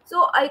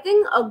 So I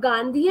think a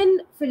Gandhian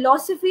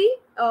philosophy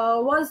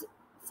was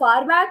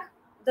far back.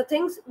 The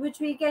things which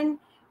we can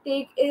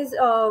take is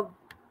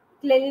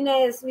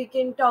cleanliness. We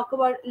can talk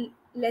about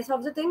less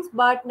of the things,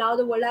 but now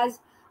the world has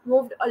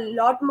moved a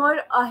lot more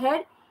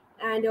ahead,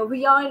 and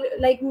we are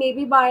like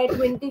maybe by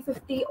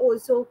 2050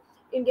 also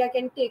India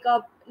can take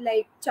up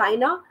like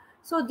China.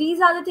 So these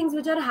are the things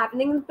which are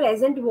happening in the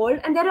present world,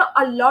 and there are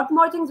a lot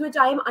more things which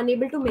I am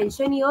unable to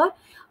mention here,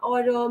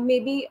 or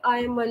maybe I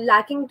am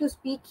lacking to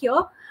speak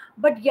here.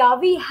 But yeah,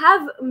 we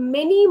have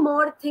many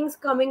more things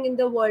coming in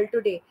the world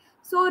today.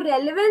 So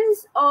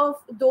relevance of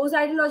those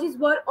ideologies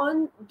were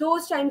on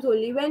those times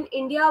only when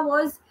India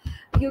was,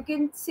 you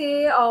can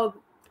say, a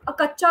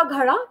kacha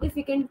ghada, if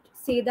we can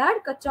say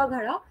that, kacha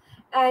ghada.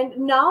 And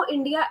now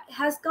India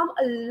has come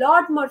a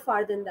lot more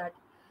far than that.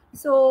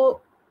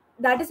 So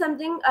that is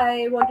something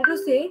I wanted to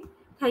say.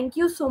 Thank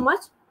you so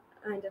much,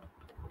 and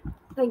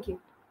thank you.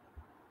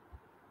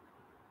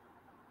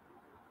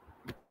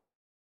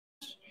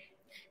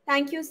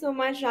 Thank you so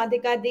much,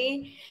 Radhika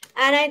De.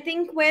 And I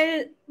think,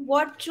 well,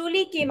 what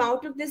truly came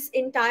out of this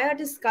entire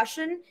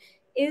discussion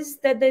is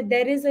that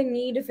there is a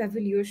need of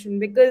evolution,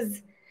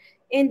 because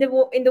in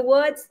the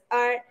words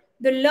are,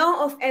 the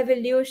law of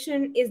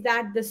evolution is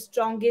that the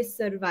strongest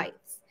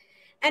survives.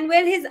 And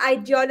well, his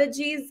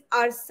ideologies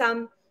are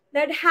some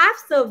that have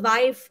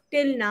survived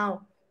till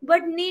now,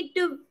 but need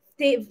to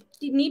pave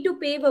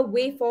a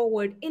way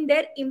forward in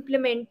their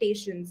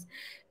implementations.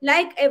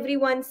 Like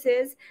everyone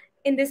says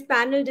in this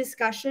panel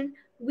discussion,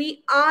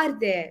 we are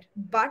there,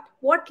 but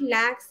what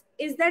lacks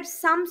is that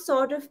some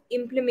sort of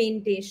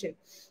implementation.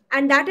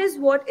 And that is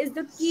what is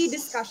the key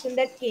discussion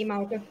that came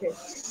out of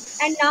this.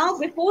 And now,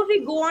 before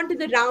we go on to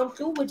the round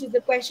two, which is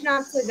the question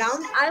answer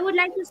round, I would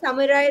like to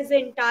summarize the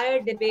entire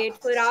debate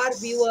for our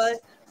viewers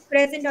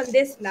present on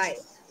this live.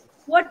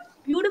 What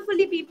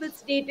beautifully people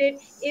stated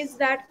is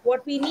that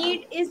what we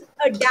need is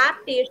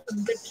adaptation,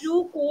 the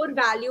true core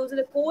values,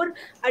 the core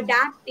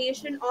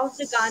adaptation of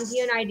the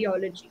Gandhian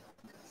ideology.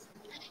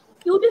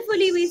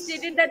 Beautifully, we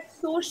stated that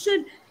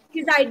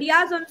his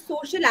ideas on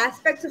social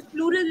aspects of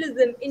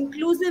pluralism,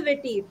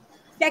 inclusivity,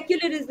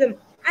 secularism,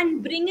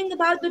 and bringing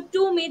about the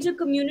two major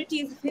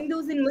communities of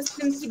Hindus and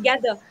Muslims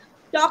together,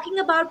 talking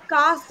about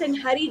caste and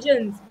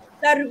Harijans,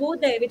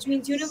 Sarvodaya, which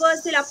means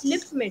universal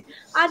upliftment,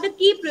 are the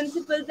key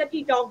principles that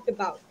he talked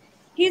about.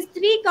 His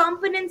three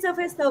components of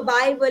his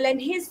survival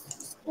and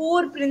his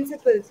core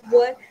principles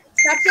were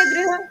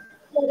Satyagraha,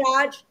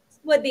 Swaraj,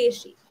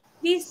 Swadeshi.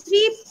 These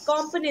three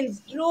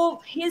components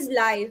drove his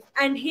life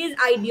and his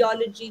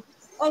ideology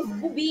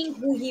of being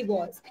who he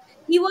was.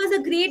 He was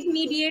a great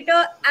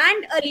mediator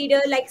and a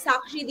leader, like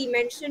Sakshi Di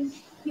mentioned.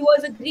 He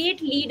was a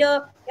great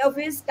leader of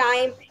his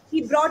time.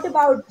 He brought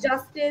about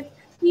justice.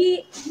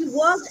 He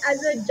worked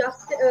as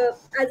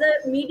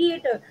a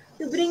mediator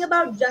to bring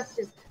about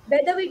justice.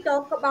 Whether we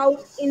talk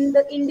about in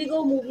the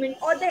Indigo movement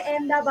or the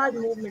Ahmedabad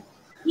movement,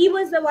 he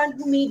was the one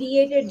who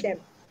mediated them.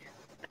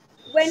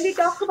 When we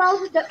talk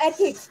about the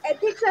ethics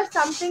are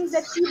some things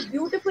that he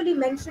beautifully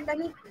mentioned,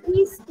 and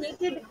he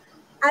stated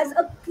as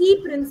a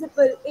key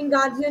principle in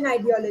Gandhian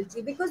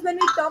ideology. Because when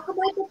we talk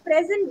about the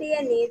present day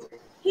and age,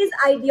 his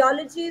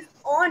ideologies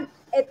on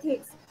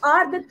ethics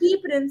are the key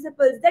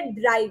principles that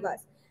drive us.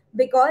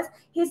 Because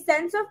his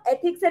sense of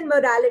ethics and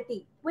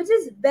morality, which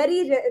is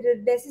very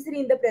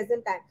necessary in the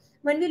present time.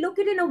 When we look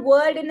at in a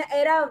world, in an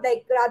era of,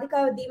 like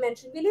Radhika Di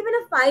mentioned, we live in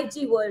a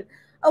 5G world,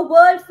 a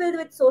world filled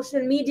with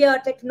social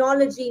media,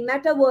 technology,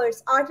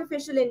 metaverse,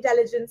 artificial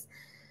intelligence,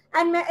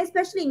 and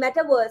especially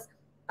metaverse,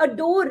 a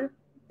door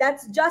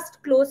that's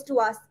just close to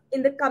us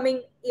in the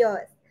coming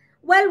years.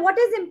 Well, what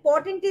is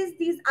important is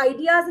these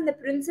ideas and the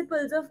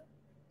principles of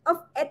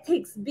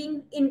ethics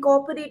being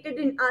incorporated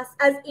in us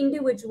as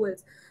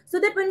individuals, so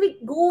that when we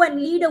go and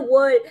lead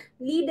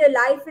a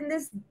life in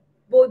this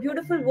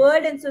beautiful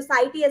world and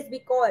society as we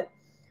call,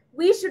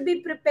 we should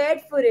be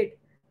prepared for it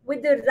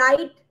with the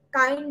right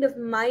kind of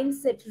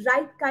mindset,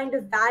 right kind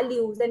of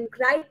values, and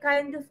right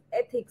kind of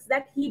ethics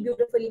that he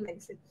beautifully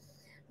mentioned.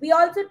 We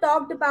also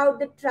talked about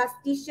the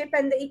trusteeship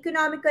and the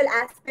economical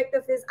aspect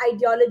of his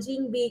ideology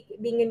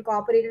being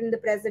incorporated in the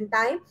present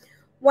time.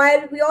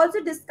 While we also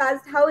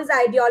discussed how his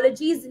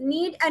ideologies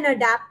need an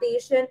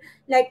adaptation,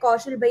 like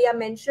Kaushal Bhaiya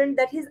mentioned,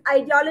 that his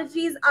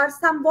ideologies are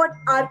somewhat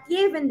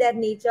archaic in their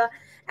nature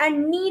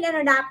and need an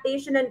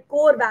adaptation and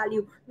core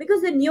value,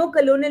 because the neo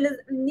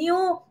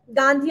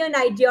Gandhian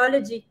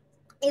ideology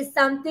is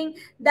something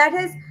that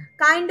is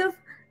kind of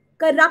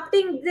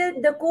corrupting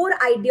the core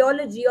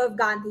ideology of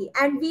Gandhi.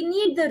 And we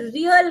need the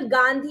real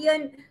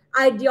Gandhian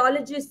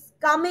ideologists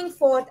coming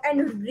forth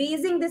and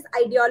raising this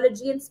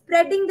ideology and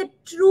spreading the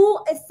true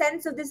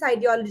essence of this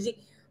ideology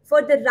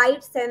for the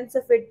right sense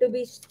of it to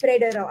be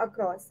spread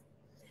across.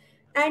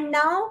 And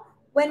now,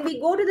 when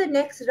we go to the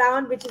next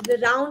round, which is the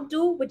round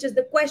two, which is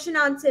the question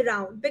answer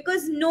round,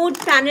 because no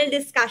panel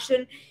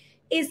discussion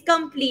is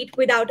complete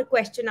without a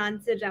question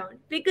answer round,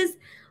 because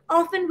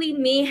often we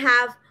may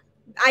have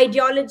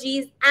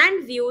ideologies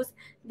and views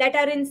that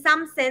are in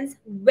some sense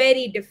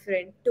very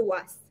different to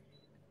us.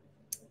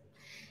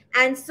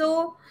 And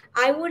so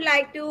I would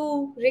like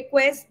to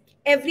request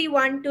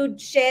everyone to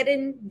share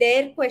in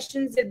their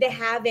questions if they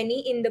have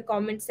any in the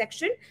comment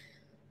section.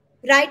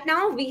 Right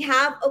now, we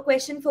have a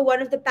question for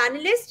one of the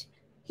panelists.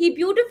 He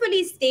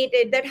beautifully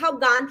stated that how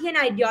Gandhian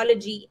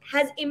ideology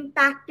has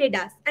impacted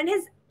us and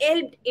has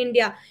helped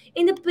India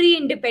in the pre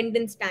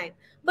independence time.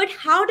 But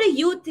how do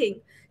you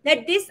think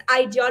that this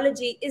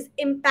ideology is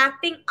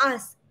impacting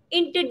us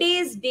in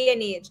today's day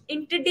and age,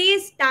 in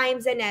today's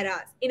times and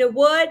eras, in a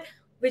world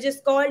which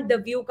is called the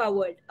VUCA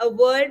world, a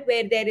world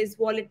where there is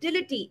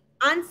volatility,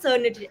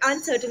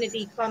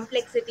 uncertainty,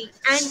 complexity,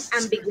 and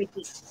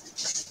ambiguity?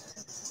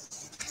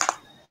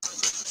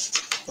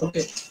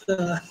 Okay.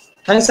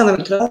 Thanks,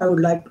 Anamitra. I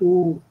would like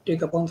to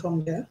take upon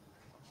from here.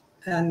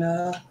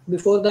 And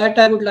before that,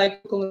 I would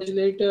like to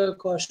congratulate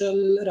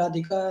Kaushal,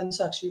 Radhika, and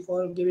Sakshi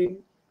for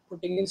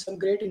putting in some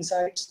great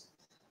insights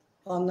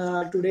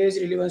on today's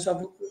relevance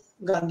of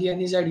Gandhi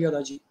and his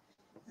ideology.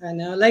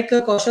 And like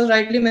Kaushal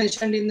rightly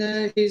mentioned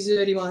in his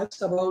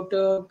remarks about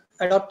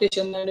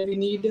adaptation, and we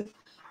need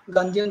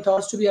Gandhian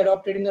thoughts to be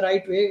adopted in the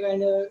right way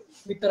and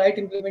with the right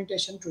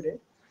implementation today.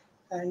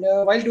 And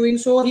while doing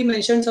so, he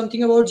mentioned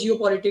something about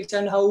geopolitics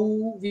and how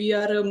we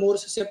are more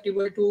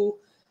susceptible to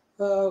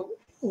uh,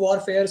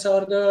 warfares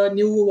or the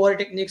new war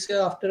techniques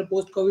after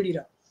post-COVID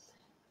era.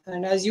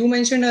 And as you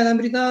mentioned,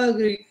 Amrita,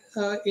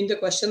 in the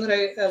question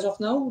right, as of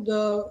now,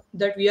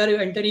 that we are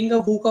entering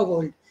a VUCA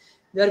world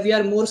where we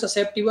are more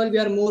susceptible, we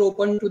are more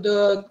open to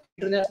the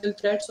international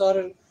threats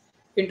or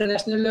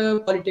international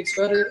politics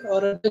or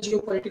the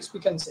geopolitics, we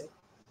can say.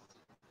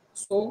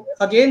 So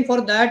again,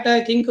 for that,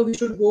 I think we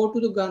should go to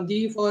the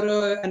Gandhi for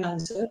an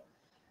answer.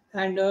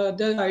 And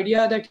the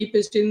idea that he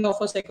pitched in of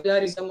a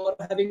secularism or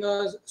having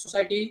a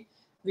society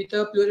with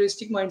a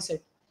pluralistic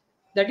mindset,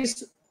 that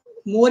is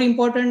more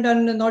important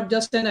and not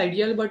just an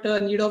ideal, but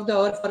a need of the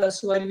hour for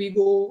us while we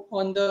go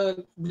on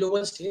the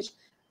global stage,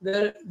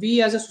 where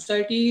we as a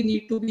society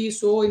need to be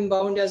so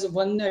inbound as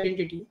one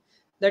identity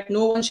that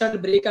no one shall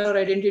break our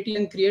identity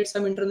and create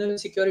some internal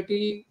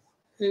security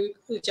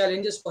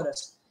challenges for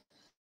us.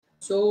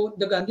 So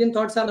the Gandhian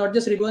thoughts are not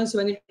just relevant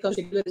when it comes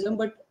to secularism,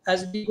 but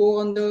as we go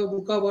on the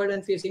VUCA world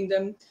and facing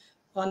them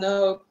on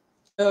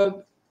uh,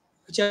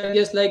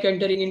 challenges like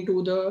entering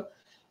into the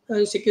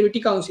Security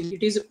Council,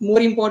 it is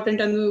more important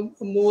and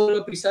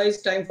more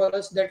precise time for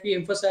us that we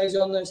emphasize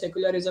on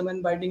secularism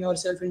and binding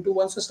ourselves into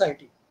one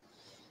society.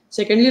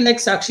 Secondly, like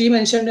Sakshi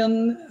mentioned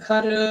on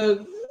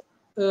her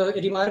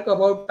remark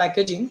about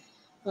packaging,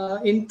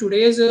 in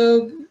today's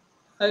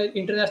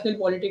international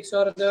politics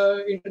or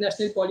the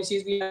international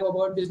policies we have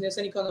about business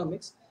and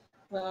economics,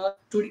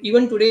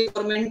 even today's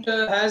government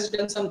has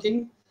done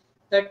something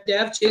that they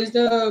have changed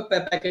the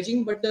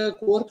packaging, but the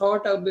core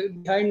thought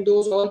behind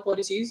those all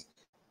policies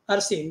are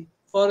same.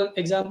 For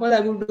example, I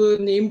would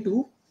name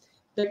two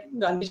that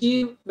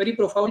Gandhiji very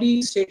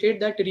profoundly stated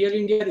that real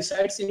India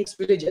resides in its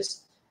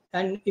villages.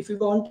 And if we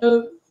want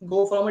to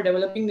go from a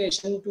developing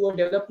nation to a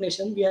developed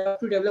nation, we have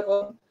to develop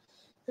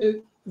our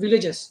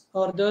villages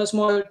or the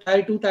small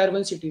tier 2, tier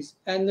 1 cities.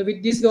 And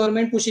with this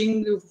government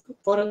pushing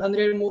for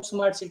 100 more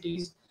smart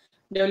cities,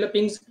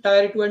 developing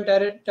tier 2 and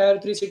tier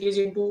 3 cities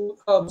into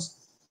hubs,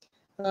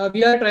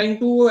 we are trying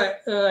to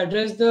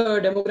address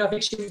the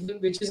demographic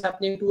shift which is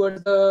happening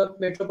towards the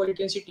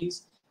metropolitan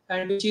cities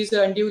and which is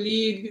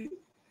unduly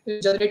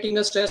generating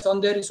a stress on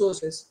their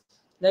resources.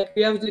 Like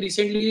we have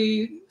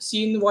recently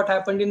seen what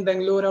happened in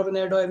Bangalore or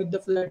Noida with the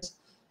floods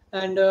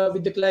and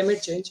with the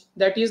climate change.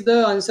 That is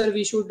the answer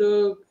we should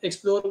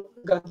explore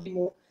Gandhi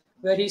more,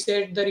 where he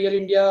said the real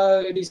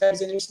India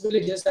resides in its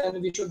villages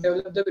and we should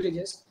develop the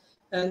villages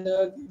and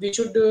we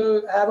should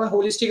have a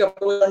holistic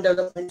approach on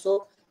development.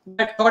 So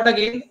that thought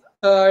again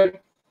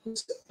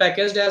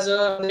packaged as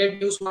a 100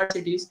 new smart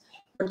cities,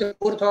 but the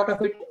core thought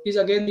of it is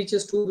again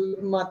reaches to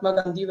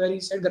Mahatma Gandhi, where he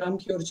said "Gram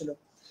ki or chalo."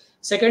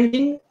 Second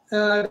thing,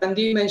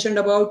 Gandhi mentioned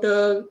about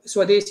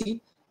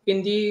Swadeshi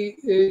in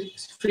the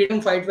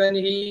freedom fight when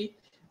he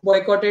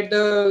boycotted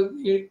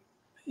the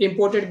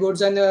imported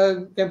goods and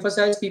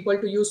emphasized people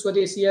to use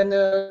Swadeshi and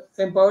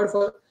empowered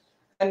for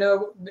and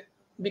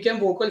became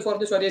vocal for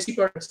the Swadeshi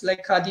products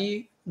like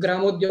Khadi,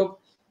 Gramodyog,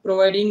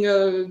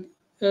 providing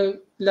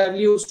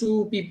livelihoods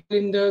to people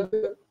in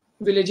the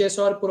villages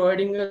or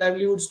providing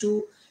livelihoods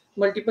to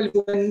multiple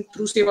women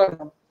through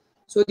Sevagram.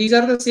 So these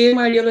are the same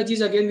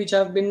ideologies again which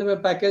have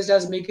been packaged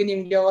as Make in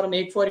India or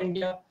Make for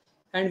India,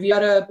 and we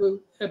are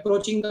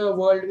approaching the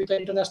world with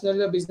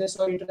international business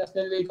or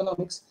international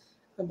economics.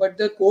 But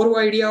the core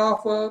idea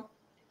of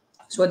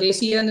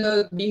Swadeshi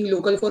and being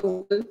local for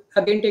local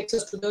again takes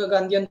us to the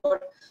Gandhian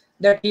thought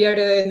that he had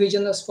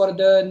envisioned us for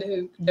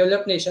the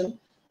developed nation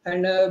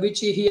and which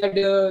he had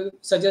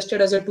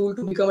suggested as a tool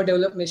to become a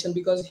developed nation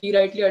because he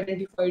rightly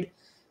identified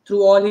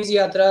through all his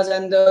yatras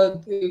and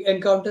the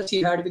encounters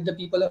he had with the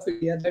people of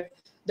India that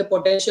the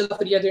potential of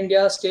real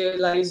India still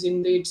lies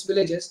in its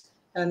villages.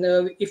 And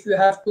if you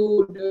have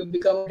to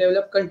become a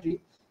developed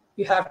country,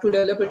 you have to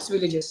develop its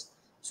villages.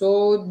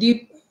 So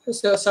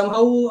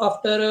somehow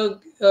after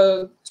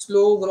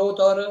slow growth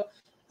or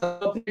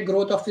appropriate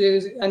growth of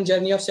and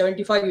journey of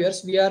 75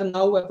 years, we are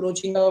now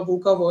approaching a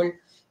VUCA world.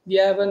 We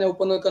have an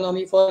open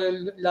economy for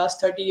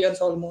last 30 years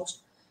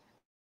almost.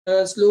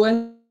 And slow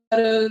and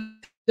slowly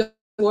we are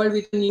filling the world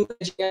with a new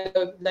energy.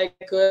 And like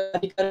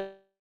Gandhi Karamchand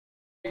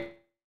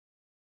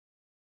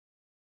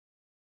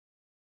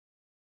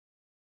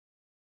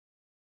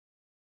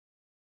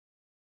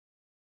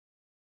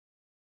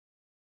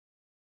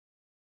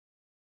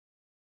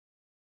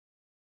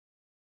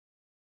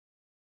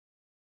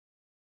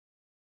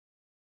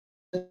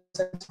Gandhi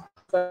said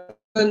that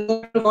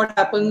no matter what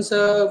happens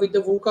with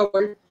the VUCA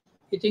world,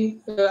 I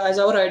think as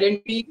our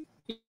identity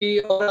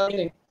or our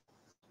name,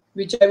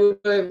 which I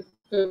would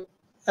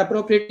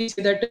appropriately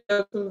say that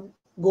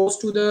goes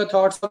to the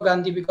thoughts of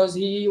Gandhi, because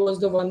he was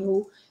the one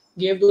who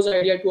gave those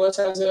ideas to us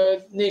as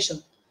a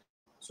nation.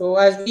 So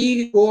as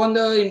we go on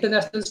the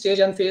international stage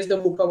and face the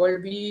VUCA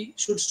world, we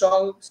should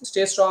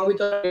stay strong with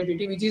our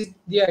identity, which is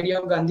the idea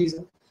of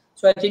Gandhism.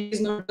 So I think it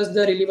is not just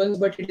the relevance,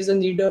 but it is a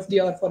need of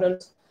the hour for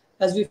us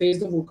as we face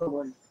the VUCA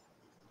world.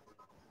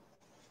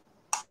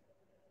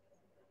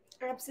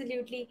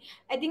 Absolutely.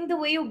 I think the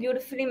way you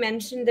beautifully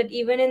mentioned that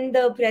even in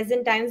the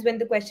present times when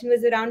the question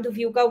was around the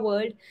VUCA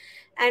world,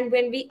 and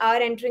when we are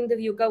entering the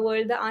VUCA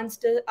world, the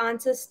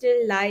answer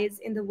still lies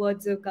in the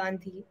words of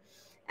Gandhi.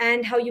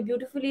 And how you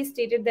beautifully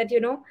stated that,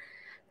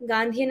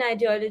 Gandhian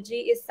ideology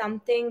is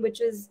something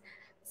which is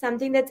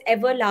something that's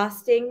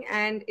everlasting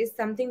and is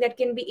something that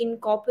can be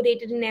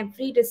incorporated in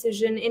every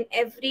decision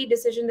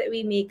that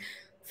we make,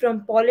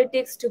 from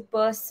politics to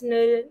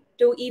personal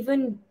to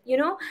even,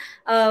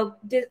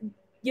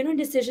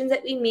 decisions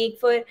that we make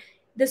for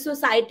the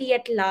society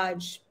at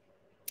large.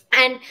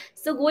 And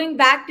so, going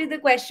back to the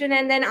question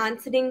and then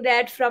answering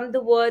that from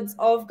the words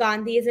of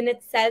Gandhi is in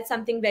itself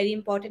something very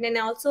important. And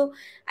also,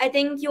 I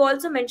think you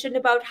also mentioned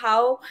about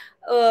how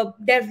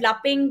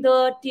developing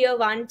the tier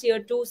one, tier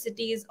two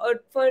cities,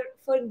 or for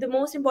the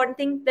most important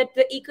thing, that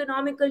the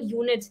economical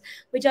units,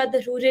 which are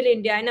the rural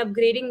India, and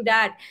upgrading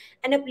that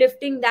and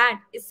uplifting that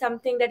is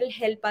something that will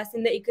help us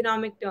in the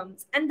economic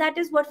terms. And that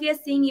is what we are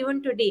seeing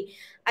even today.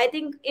 I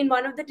think in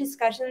one of the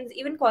discussions,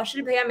 even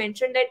Kaushal Bhaiya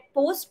mentioned that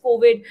post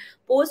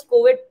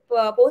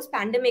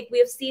pandemic, we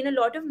have seen a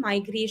lot of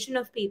migration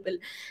of people.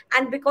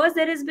 And because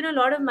there has been a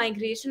lot of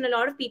migration, a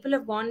lot of people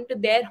have gone to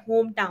their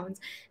hometowns,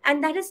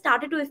 and that has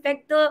started to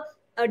affect the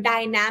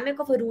dynamic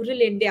of a rural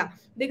India,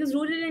 because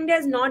rural India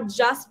is not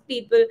just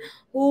people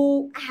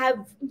who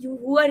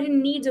are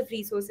in needs of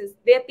resources.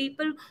 They are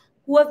people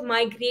who have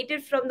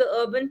migrated from the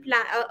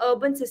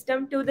urban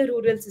system to the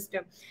rural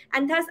system,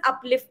 and thus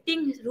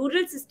uplifting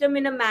rural system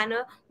in a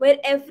manner where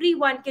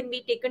everyone can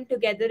be taken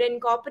together,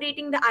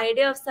 incorporating the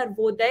idea of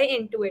sarvodaya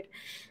into it.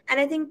 And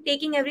I think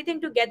taking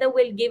everything together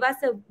will give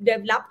us a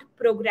developed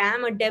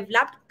program, a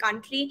developed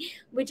country,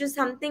 which is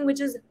something which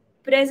is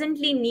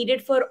presently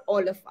needed for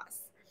all of us.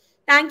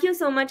 Thank you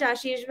so much,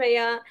 Ashish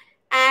Bhaiya.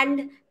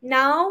 And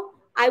now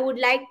I would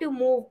like to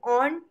move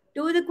on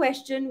to the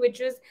question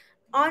which is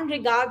on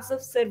regards of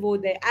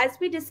Sarvodaya. As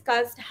we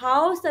discussed,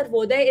 how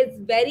Sarvodaya is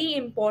very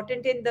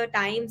important in the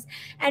times,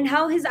 and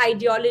how his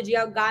ideology,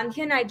 our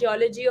Gandhian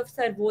ideology of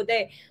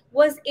Sarvodaya,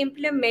 was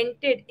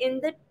implemented in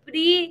the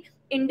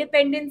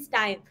pre-independence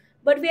time.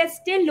 But we are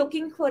still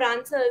looking for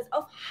answers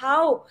of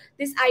how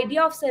this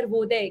idea of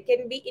Sarvodaya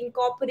can be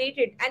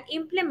incorporated and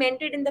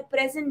implemented in the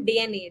present day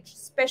and age,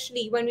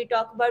 especially when we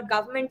talk about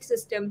government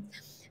systems,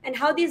 and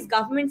how these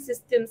government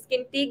systems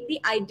can take the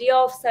idea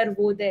of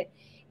Sarvodaya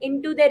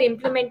into their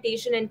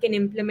implementation and can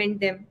implement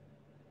them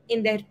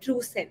in their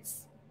true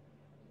sense.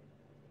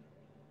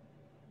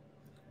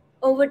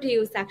 Over to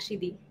you,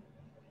 Sakshidi.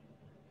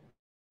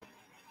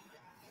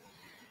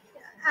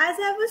 As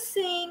I was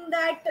saying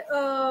that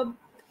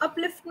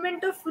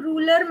upliftment of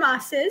rural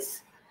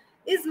masses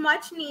is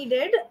much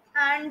needed,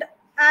 and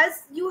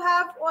as you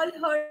have all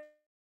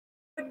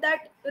heard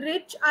that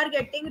rich are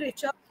getting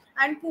richer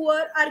and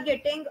poor are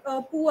getting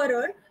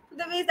poorer.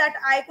 The ways that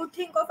I could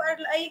think of are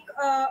like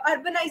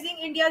urbanizing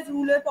India's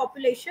rural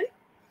population,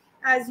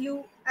 as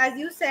you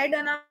said,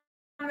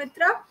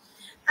 Anamitra,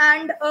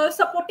 and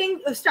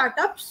supporting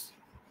startups,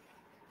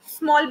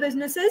 small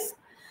businesses,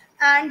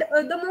 and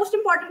the most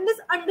important is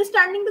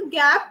understanding the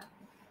gap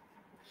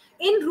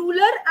in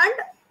rural and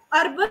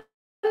urban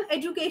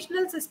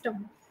educational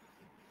system.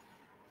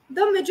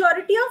 The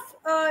majority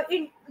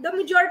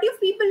of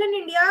people in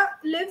India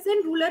lives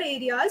in rural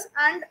areas,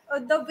 and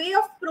the way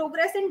of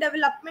progress and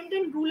development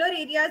in rural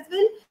areas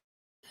will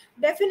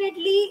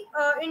definitely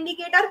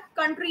indicate our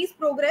country's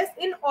progress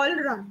in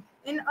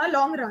a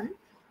long run.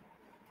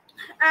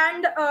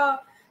 And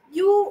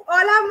you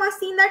all have must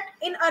seen that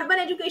in urban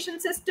education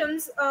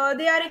systems,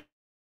 they are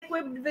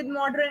equipped with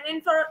modern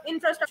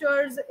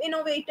infrastructures,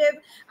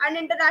 innovative and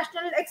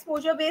international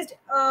exposure based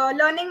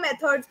learning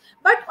methods.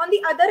 But on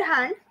the other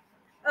hand,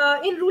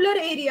 in rural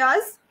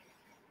areas,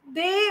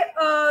 they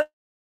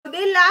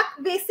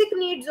lack basic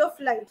needs of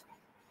life.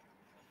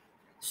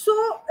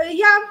 So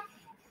yeah,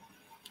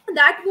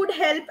 that would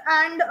help.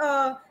 And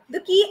the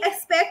key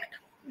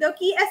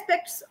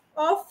aspects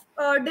of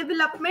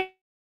development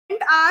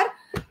are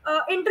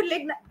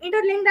interlinked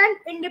and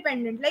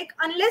independent. Like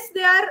unless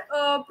they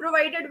are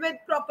provided with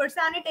proper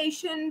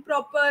sanitation,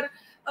 proper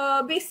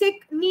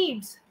basic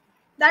needs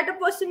that a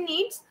person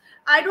needs,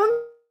 I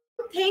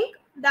don't think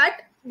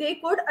that they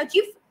could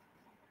achieve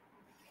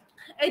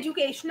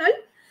educational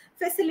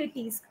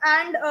facilities.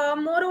 And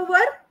moreover,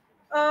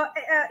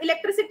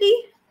 electricity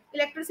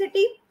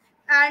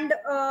and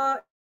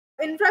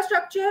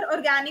infrastructure,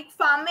 organic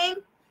farming,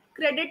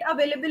 credit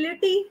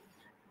availability,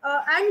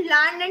 and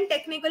land and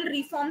technical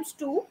reforms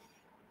too.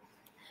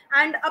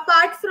 And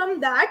apart from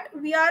that,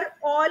 we are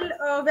all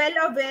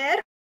well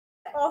aware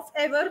of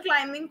ever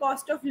climbing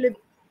cost of living,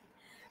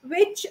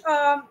 which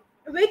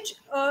which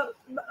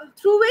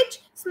through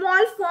which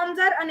small firms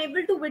are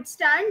unable to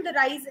withstand the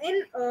rise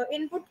in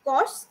input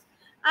costs,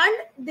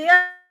 and they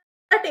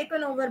are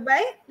taken over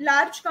by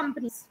large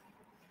companies.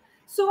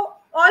 So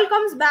all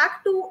comes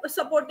back to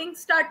supporting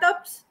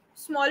startups,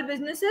 small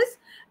businesses,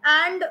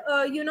 and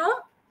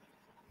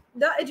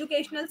the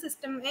educational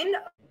system in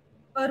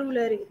rural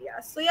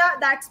areas. So yeah,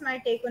 that's my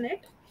take on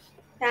it.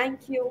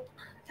 Thank you.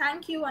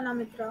 Thank you,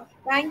 Anamitra.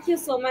 Thank you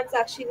so much,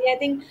 Sakshini. I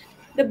think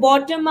the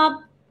bottom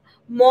up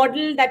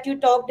model that you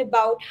talked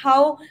about,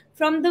 how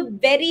from the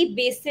very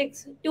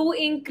basics to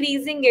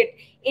increasing it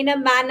in a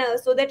manner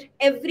so that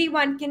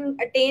everyone can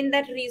attain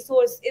that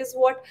resource, is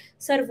what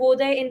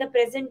Sarvodaya in the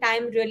present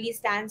time really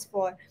stands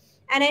for.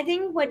 And I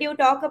think when you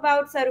talk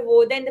about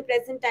Sarvodaya in the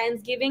present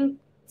times, giving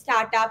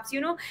startups,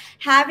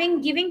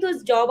 having giving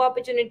those job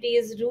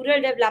opportunities,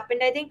 rural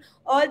development, I think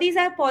all these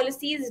are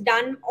policies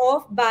done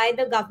off by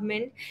the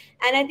government.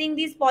 And I think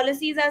these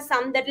policies are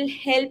some that will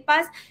help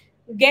us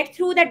get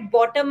through that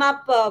bottom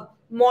up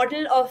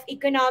model of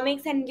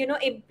economics, and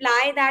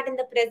apply that in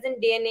the present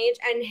day and age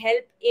and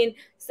help in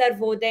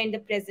Sarvodaya in the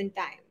present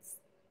times.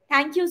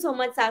 Thank you so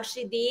much,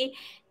 Sakshi Di.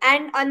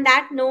 And on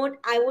that note,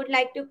 I would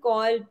like to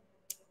call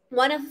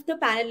one of the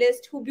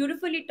panelists who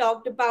beautifully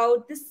talked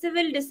about the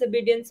civil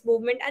disobedience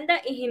movement and the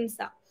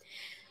ahimsa.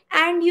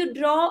 And you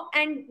draw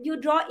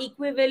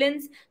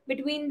equivalence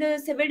between the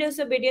civil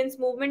disobedience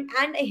movement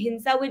and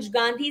ahimsa, which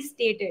Gandhi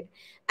stated,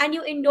 and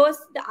you endorse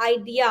the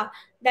idea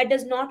that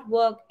does not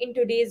work in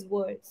today's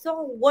world.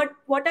 So what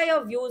are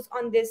your views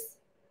on this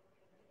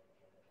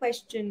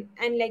question,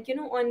 and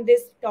on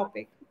this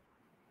topic?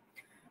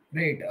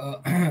 Right.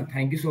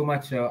 Thank you so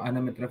much,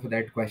 Anamitra, for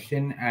that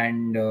question.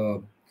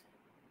 And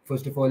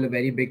first of all, a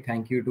very big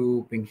thank you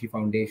to Pinkshi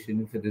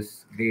Foundation for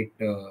this great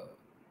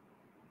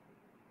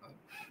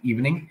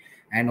evening,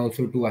 and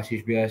also to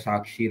Ashish Bhaiya,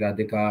 Sakshi,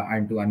 Radhika,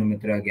 and to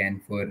Anamitra again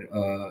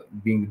for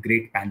being a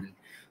great panel.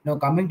 Now,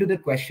 coming to the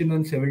question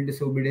on civil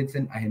disobedience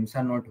and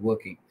ahimsa not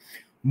working,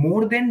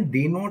 more than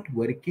they not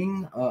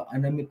working,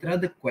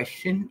 Anamitra, the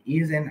question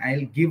is, and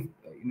I'll give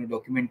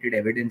documented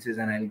evidences,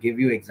 and I'll give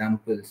you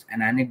examples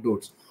and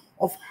anecdotes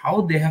of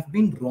how they have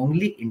been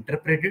wrongly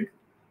interpreted,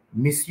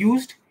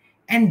 misused,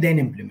 and then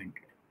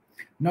implemented.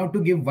 Now,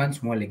 to give one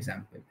small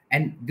example,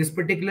 and this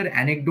particular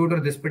anecdote or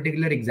this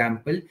particular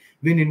example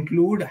will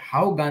include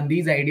how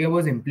Gandhi's idea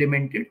was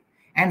implemented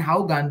and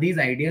how Gandhi's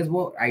ideas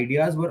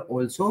were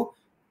also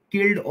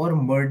killed or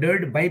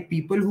murdered by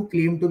people who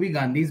claim to be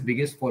Gandhi's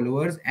biggest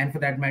followers, and for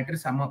that matter,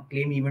 some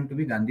claim even to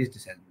be Gandhi's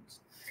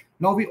descendants.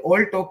 Now, we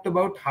all talked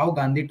about how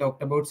Gandhi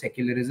talked about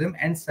secularism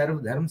and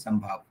Sarv Dharm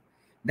Sambhav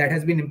that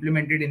has been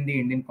implemented in the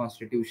Indian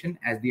Constitution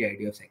as the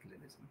idea of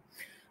secularism.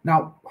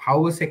 Now,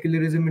 how was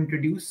secularism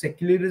introduced?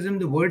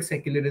 The word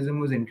secularism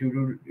was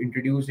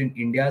introduced in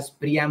India's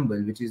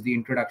preamble, which is the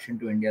introduction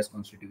to India's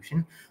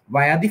constitution,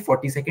 via the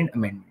 42nd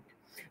Amendment.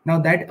 Now,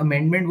 that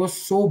amendment was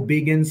so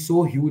big and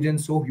so huge and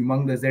so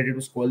humongous that it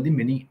was called the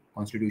mini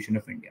Constitution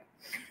of India.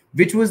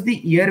 Which was the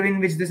year in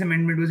which this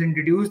amendment was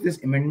introduced?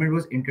 This amendment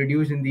was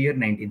introduced in the year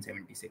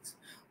 1976.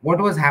 What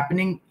was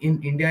happening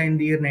in India in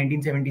the year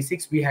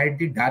 1976? We had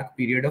the dark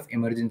period of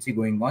emergency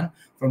going on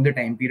from the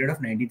time period of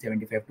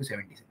 1975 to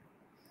 77.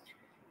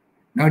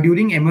 Now,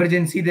 during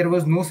emergency, there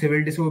was no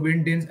civil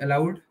disobedience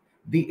allowed.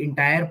 The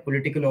entire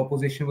political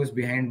opposition was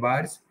behind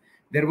bars.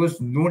 There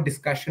was no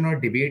discussion or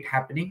debate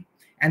happening.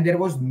 And there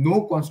was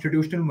no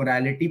constitutional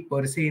morality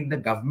per se in the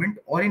government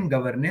or in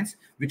governance,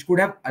 which could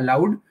have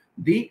allowed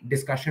the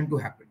discussion to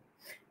happen.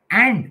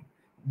 And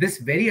this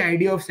very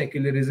idea of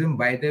secularism,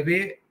 by the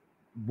way,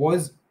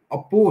 was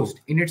opposed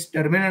in its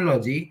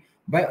terminology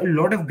by a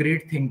lot of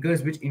great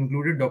thinkers, which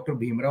included Dr.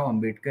 Bhimrao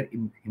Ambedkar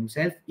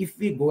himself, if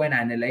we go and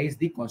analyze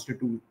the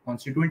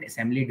Constituent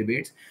Assembly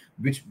debates,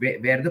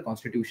 where the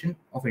Constitution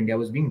of India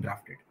was being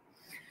drafted.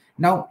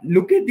 Now,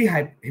 look at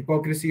the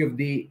hypocrisy of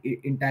the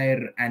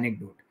entire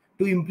anecdote.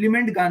 To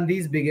implement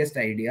Gandhi's biggest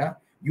idea,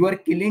 you are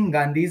killing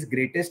Gandhi's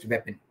greatest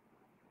weapon.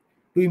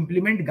 To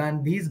implement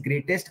Gandhi's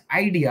greatest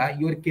idea,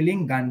 you are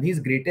killing Gandhi's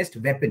greatest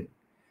weapon.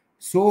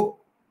 So,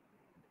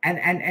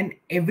 and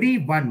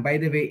everyone, by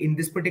the way, in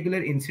this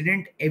particular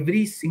incident,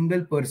 every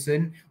single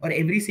person or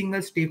every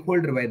single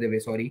stakeholder, by the way,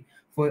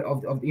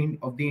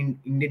 of the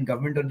Indian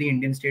government or the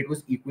Indian state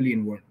was equally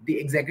involved. The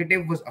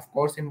executive was, of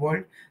course,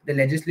 involved. The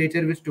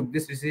legislature which took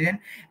this decision,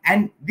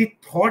 and the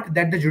thought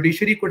that the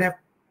judiciary could have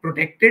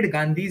protected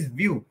Gandhi's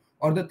view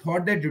or the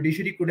thought that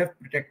judiciary could have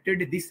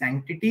protected the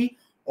sanctity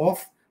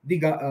of the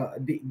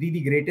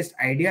greatest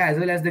idea as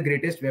well as the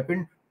greatest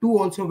weapon too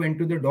also went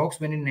to the dogs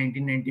when in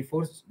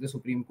 1994 the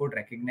Supreme Court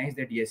recognized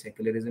that yes,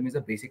 secularism is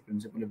a basic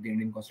principle of the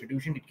Indian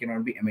Constitution. It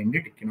cannot be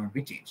amended, it cannot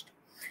be changed.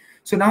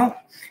 So now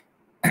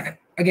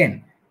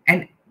again,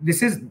 and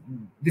this is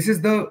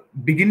the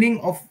beginning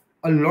of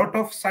a lot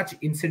of such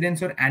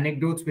incidents or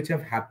anecdotes which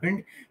have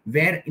happened,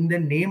 where in the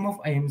name of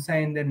ahimsa,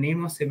 in the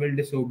name of civil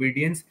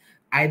disobedience,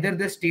 either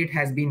the state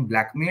has been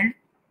blackmailed,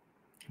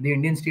 the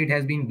Indian state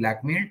has been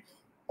blackmailed,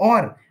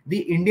 or the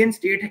Indian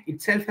state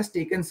itself has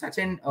taken such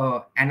an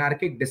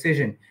anarchic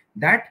decision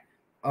that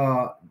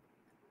uh,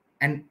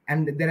 and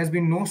there has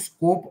been no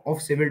scope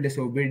of civil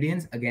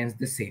disobedience against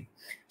the same.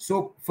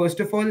 So first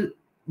of all,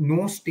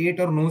 no state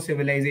or no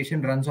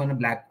civilization runs on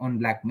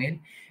blackmail,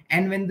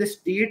 and when the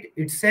state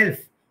itself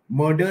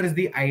murders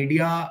the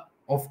idea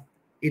of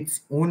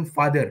its own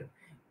father,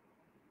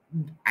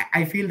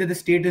 I feel that the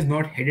state is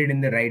not headed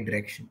in the right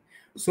direction.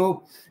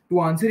 So,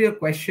 to answer your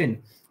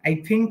question, I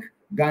think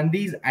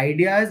Gandhi's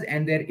ideas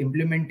and their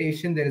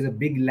implementation, there is a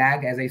big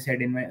lag, as I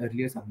said in my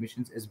earlier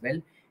submissions as well.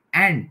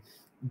 And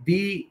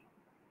the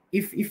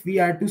if we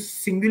are to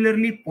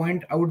singularly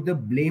point out the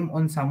blame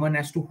on someone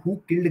as to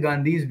who killed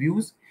Gandhi's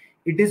views,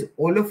 it is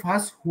all of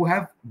us who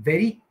have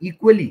very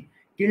equally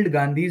killed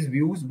Gandhi's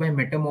views by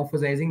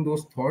metamorphosizing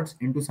those thoughts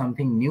into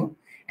something new,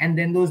 and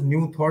then those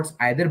new thoughts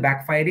either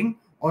backfiring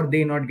or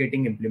they not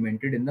getting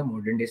implemented in the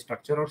modern day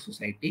structure or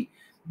society,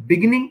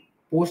 beginning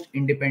post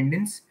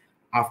independence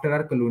after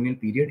our colonial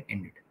period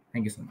ended.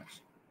 Thank you so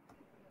much.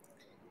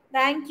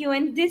 Thank you.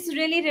 And this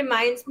really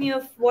reminds me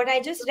of what I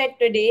just read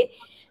today.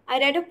 I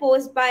read a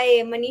post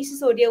by Manish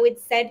Sisodia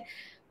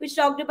which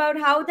talked about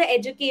how the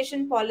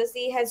education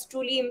policy has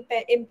truly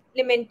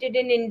implemented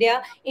in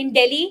India, in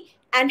Delhi,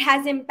 and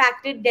has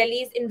impacted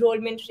Delhi's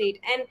enrollment rate.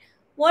 And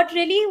what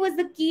really was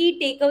the key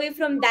takeaway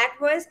from that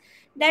was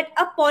that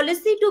a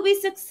policy to be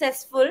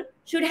successful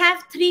should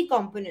have three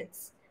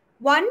components.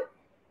 One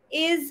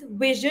is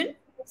vision,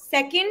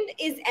 second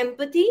is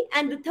empathy,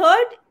 and the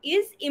third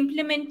is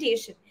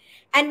implementation.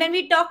 And when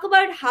we talk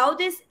about how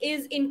this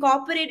is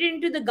incorporated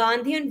into the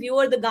Gandhian view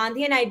or the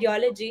Gandhian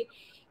ideology,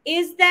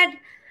 is that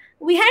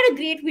we had a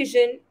great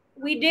vision,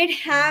 we did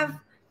have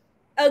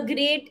a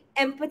great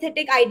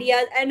empathetic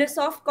idea and a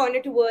soft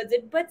corner towards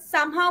it, but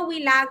somehow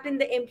we lacked in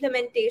the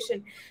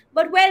implementation.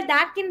 But well,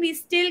 that can be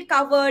still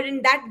covered,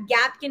 and that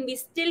gap can be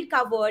still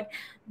covered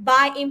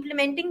by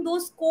implementing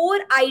those core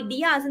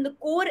ideas and the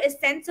core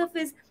essence of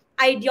his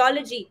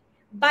ideology,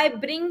 by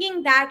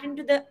bringing that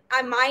into the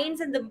our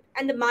minds and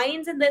the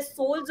minds and the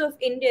souls of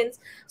Indians,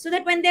 so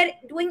that when they're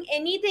doing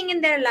anything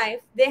in their life,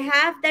 they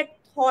have that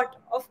thought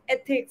of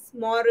ethics,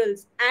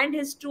 morals, and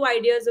his true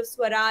ideas of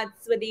Swaraj,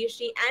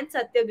 Swadeshi, and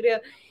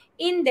Satyagraha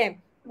in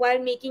them while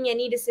making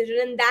any decision.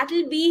 And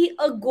that'll be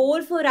a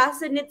goal for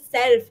us in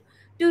itself,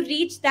 to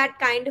reach that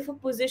kind of a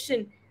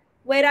position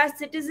where our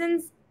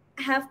citizens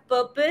have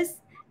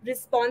purpose,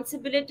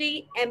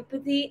 responsibility,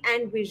 empathy,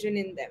 and vision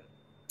in them.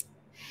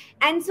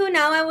 And so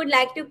now I would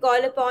like to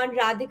call upon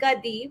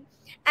Radhika Deep,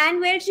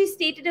 and where she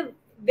stated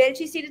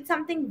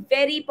something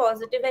very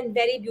positive and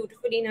very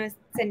beautifully in her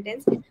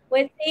sentence,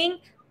 where saying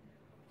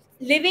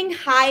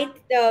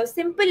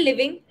simple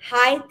living,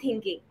 high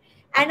thinking.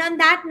 And on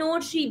that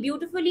note, she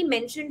beautifully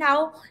mentioned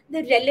how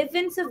the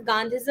relevance of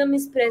Gandhism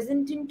is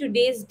present in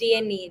today's day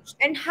and age,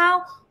 and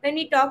how when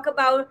we talk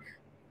about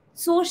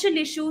social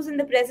issues in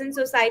the present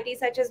society,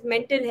 such as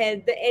mental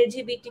health, the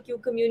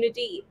LGBTQ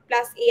community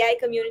plus AI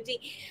community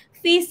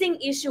facing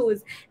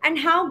issues, and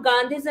how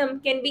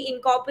Gandhism can be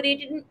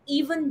incorporated in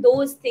even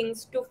those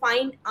things to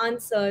find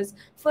answers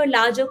for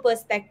larger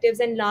perspectives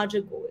and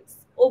larger goals.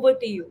 Over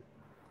to you.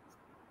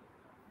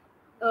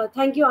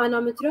 Thank you,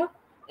 Anna Mitra.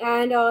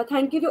 And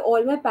thank you to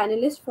all my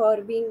panelists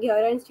for being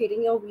here and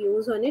stating your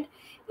views on it.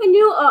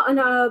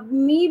 And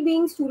me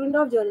being student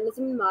of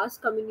journalism and mass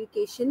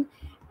communication,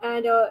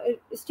 and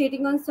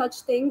stating on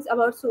such things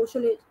about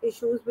social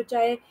issues which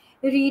I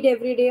read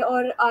every day,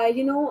 or I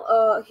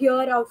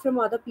hear out from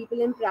other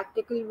people in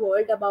practical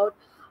world about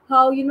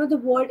how the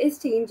world is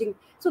changing.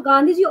 So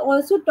Gandhiji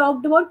also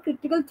talked about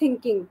critical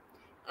thinking,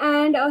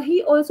 and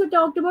he also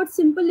talked about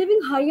simple living,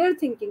 higher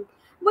thinking.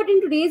 But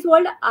in today's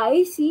world,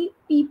 I see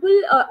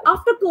people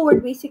after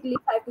COVID, basically,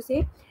 if I have to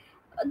say,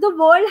 the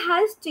world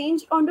has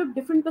changed on a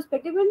different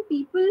perspective, and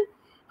people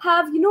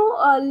have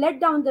let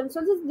down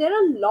themselves. There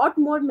are a lot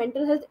more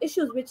mental health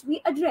issues which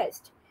we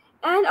addressed,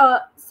 and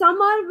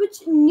some are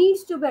which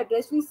needs to be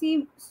addressed. We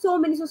see so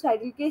many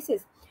societal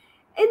cases.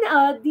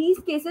 In these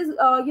cases,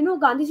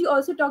 Gandhiji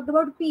also talked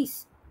about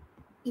peace,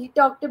 he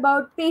talked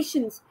about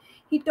patience,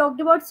 he talked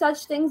about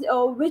such things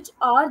which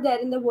are there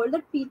in the world,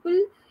 that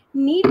people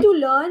need to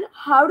learn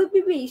how to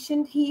be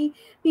patient.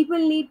 People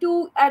need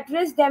to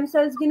address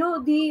themselves,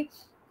 the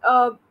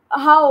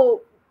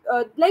how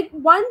like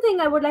one thing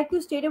I would like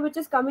to state, which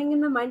is coming in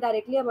my mind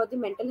directly about the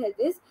mental health,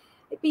 is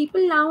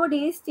people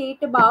nowadays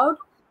state about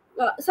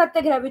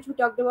satyagraha, which we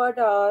talked about,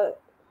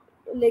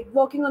 like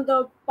walking on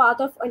the path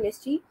of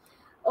honesty.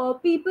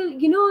 people,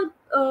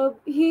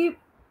 he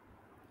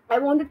I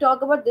want to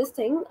talk about this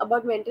thing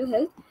about mental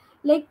health.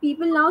 Like,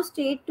 people now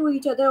state to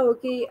each other,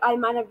 okay, I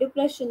might have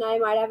depression, I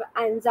might have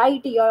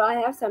anxiety, or I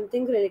have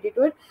something related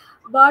to it.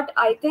 But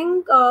I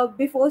think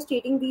before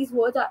stating these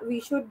words, we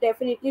should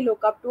definitely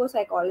look up to a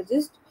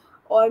psychologist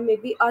or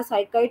maybe a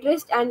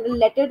psychiatrist and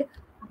let it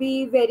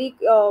be very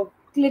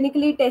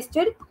clinically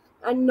tested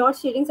and not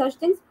stating such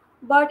things.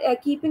 But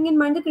keeping in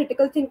mind the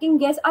critical thinking,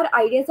 yes, our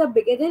ideas are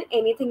bigger than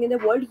anything in the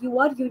world. You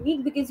are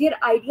unique because your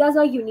ideas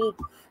are unique.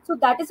 So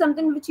that is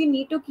something which you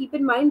need to keep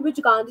in mind, which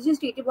Gandhiji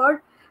stated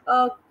about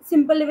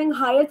simple living,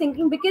 higher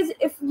thinking. Because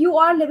if you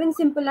are living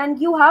simple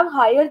and you have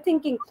higher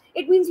thinking,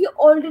 it means you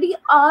already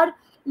are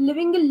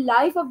living a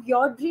life of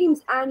your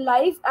dreams, and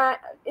life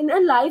in a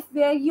life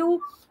where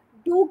you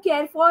do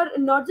care for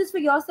not just for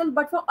yourself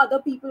but for other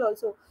people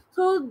also.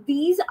 So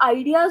these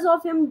ideas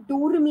of him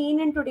do remain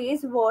in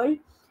today's world,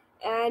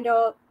 and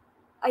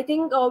I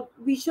think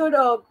we should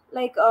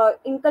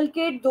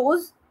inculcate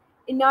those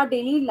in our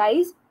daily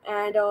lives,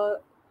 and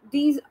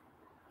these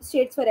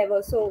states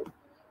forever. So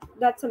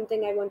that's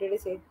something I wanted to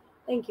say.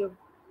 Thank you.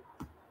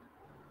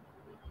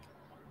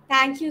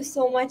 Thank you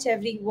so much,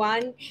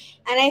 everyone. And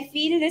I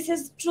feel this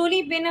has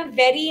truly been a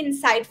very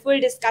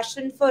insightful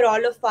discussion for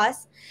all of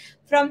us.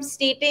 From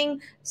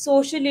stating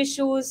social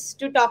issues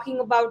to talking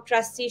about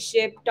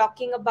trusteeship,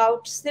 talking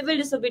about civil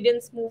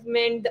disobedience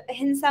movement, the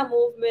Ahimsa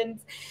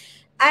movements,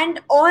 and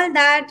all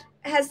that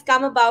has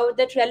come about,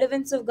 that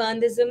relevance of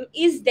Gandhism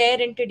is there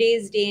in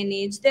today's day and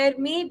age. There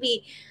may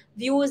be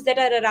views that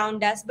are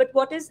around us, but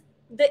what is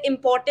the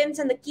importance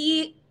and the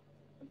key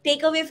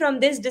takeaway from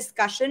this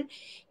discussion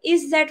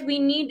is that we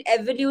need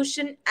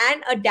evolution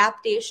and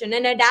adaptation,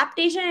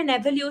 and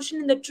evolution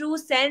in the true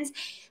sense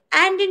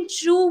and in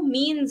true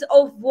means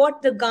of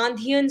what the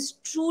Gandhians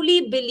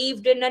truly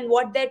believed in and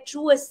what their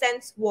true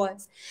essence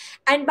was,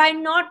 and by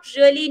not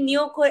really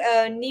new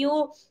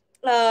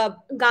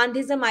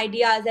Gandhism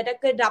ideas that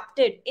are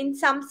corrupted in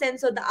some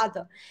sense or the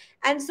other.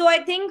 And so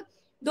I think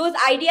those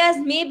ideas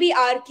may be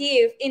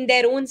archaic in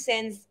their own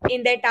sense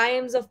in their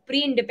times of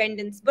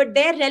pre-independence, but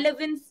their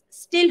relevance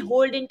still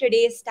hold in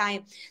today's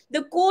time.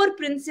 The core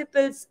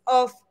principles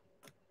of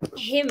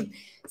him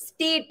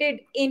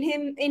stated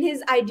in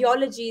his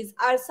ideologies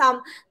are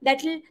some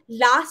that will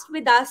last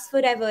with us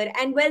forever.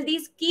 And well,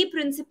 these key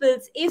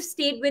principles, if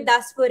stayed with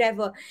us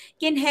forever,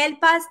 can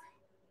help us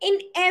in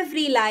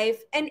every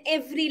life and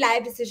every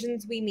life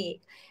decisions we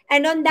make.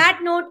 And on that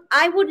note,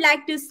 I would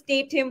like to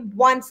state him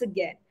once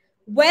again: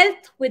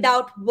 wealth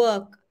without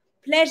work,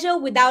 pleasure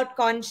without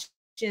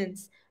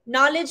conscience,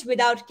 knowledge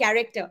without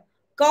character,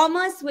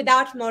 commerce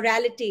without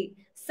morality,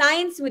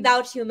 science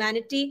without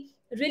humanity,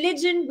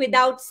 religion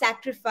without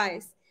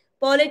sacrifice,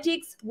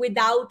 politics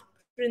without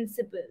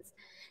principles.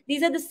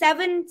 These are the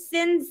seven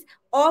sins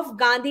of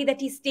Gandhi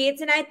that he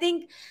states. And I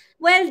think,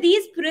 well,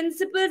 these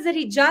principles that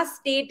he just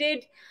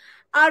stated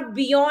are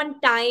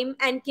beyond time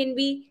and can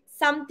be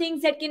some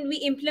things that can be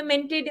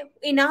implemented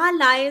in our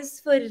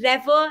lives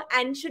forever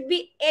and should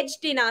be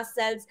etched in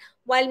ourselves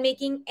while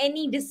making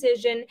any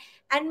decision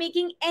and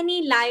making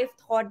any life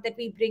thought that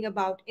we bring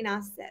about in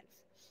ourselves.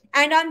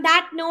 And on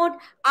that note,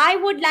 I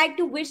would like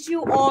to wish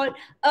you all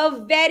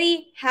a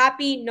very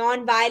happy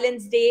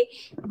non-violence day.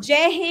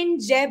 Jai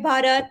Hind, Jai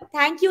Bharat.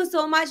 Thank you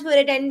so much for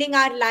attending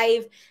our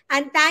live.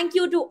 And thank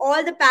you to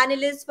all the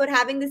panelists for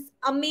having this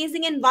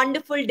amazing and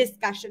wonderful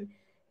discussion.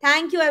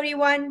 Thank you,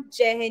 everyone.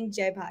 Jai Hind,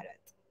 Jai Bharat.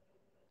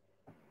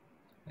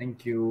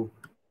 Thank you.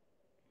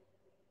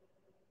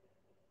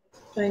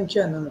 Thank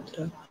you,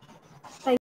 Anamitra.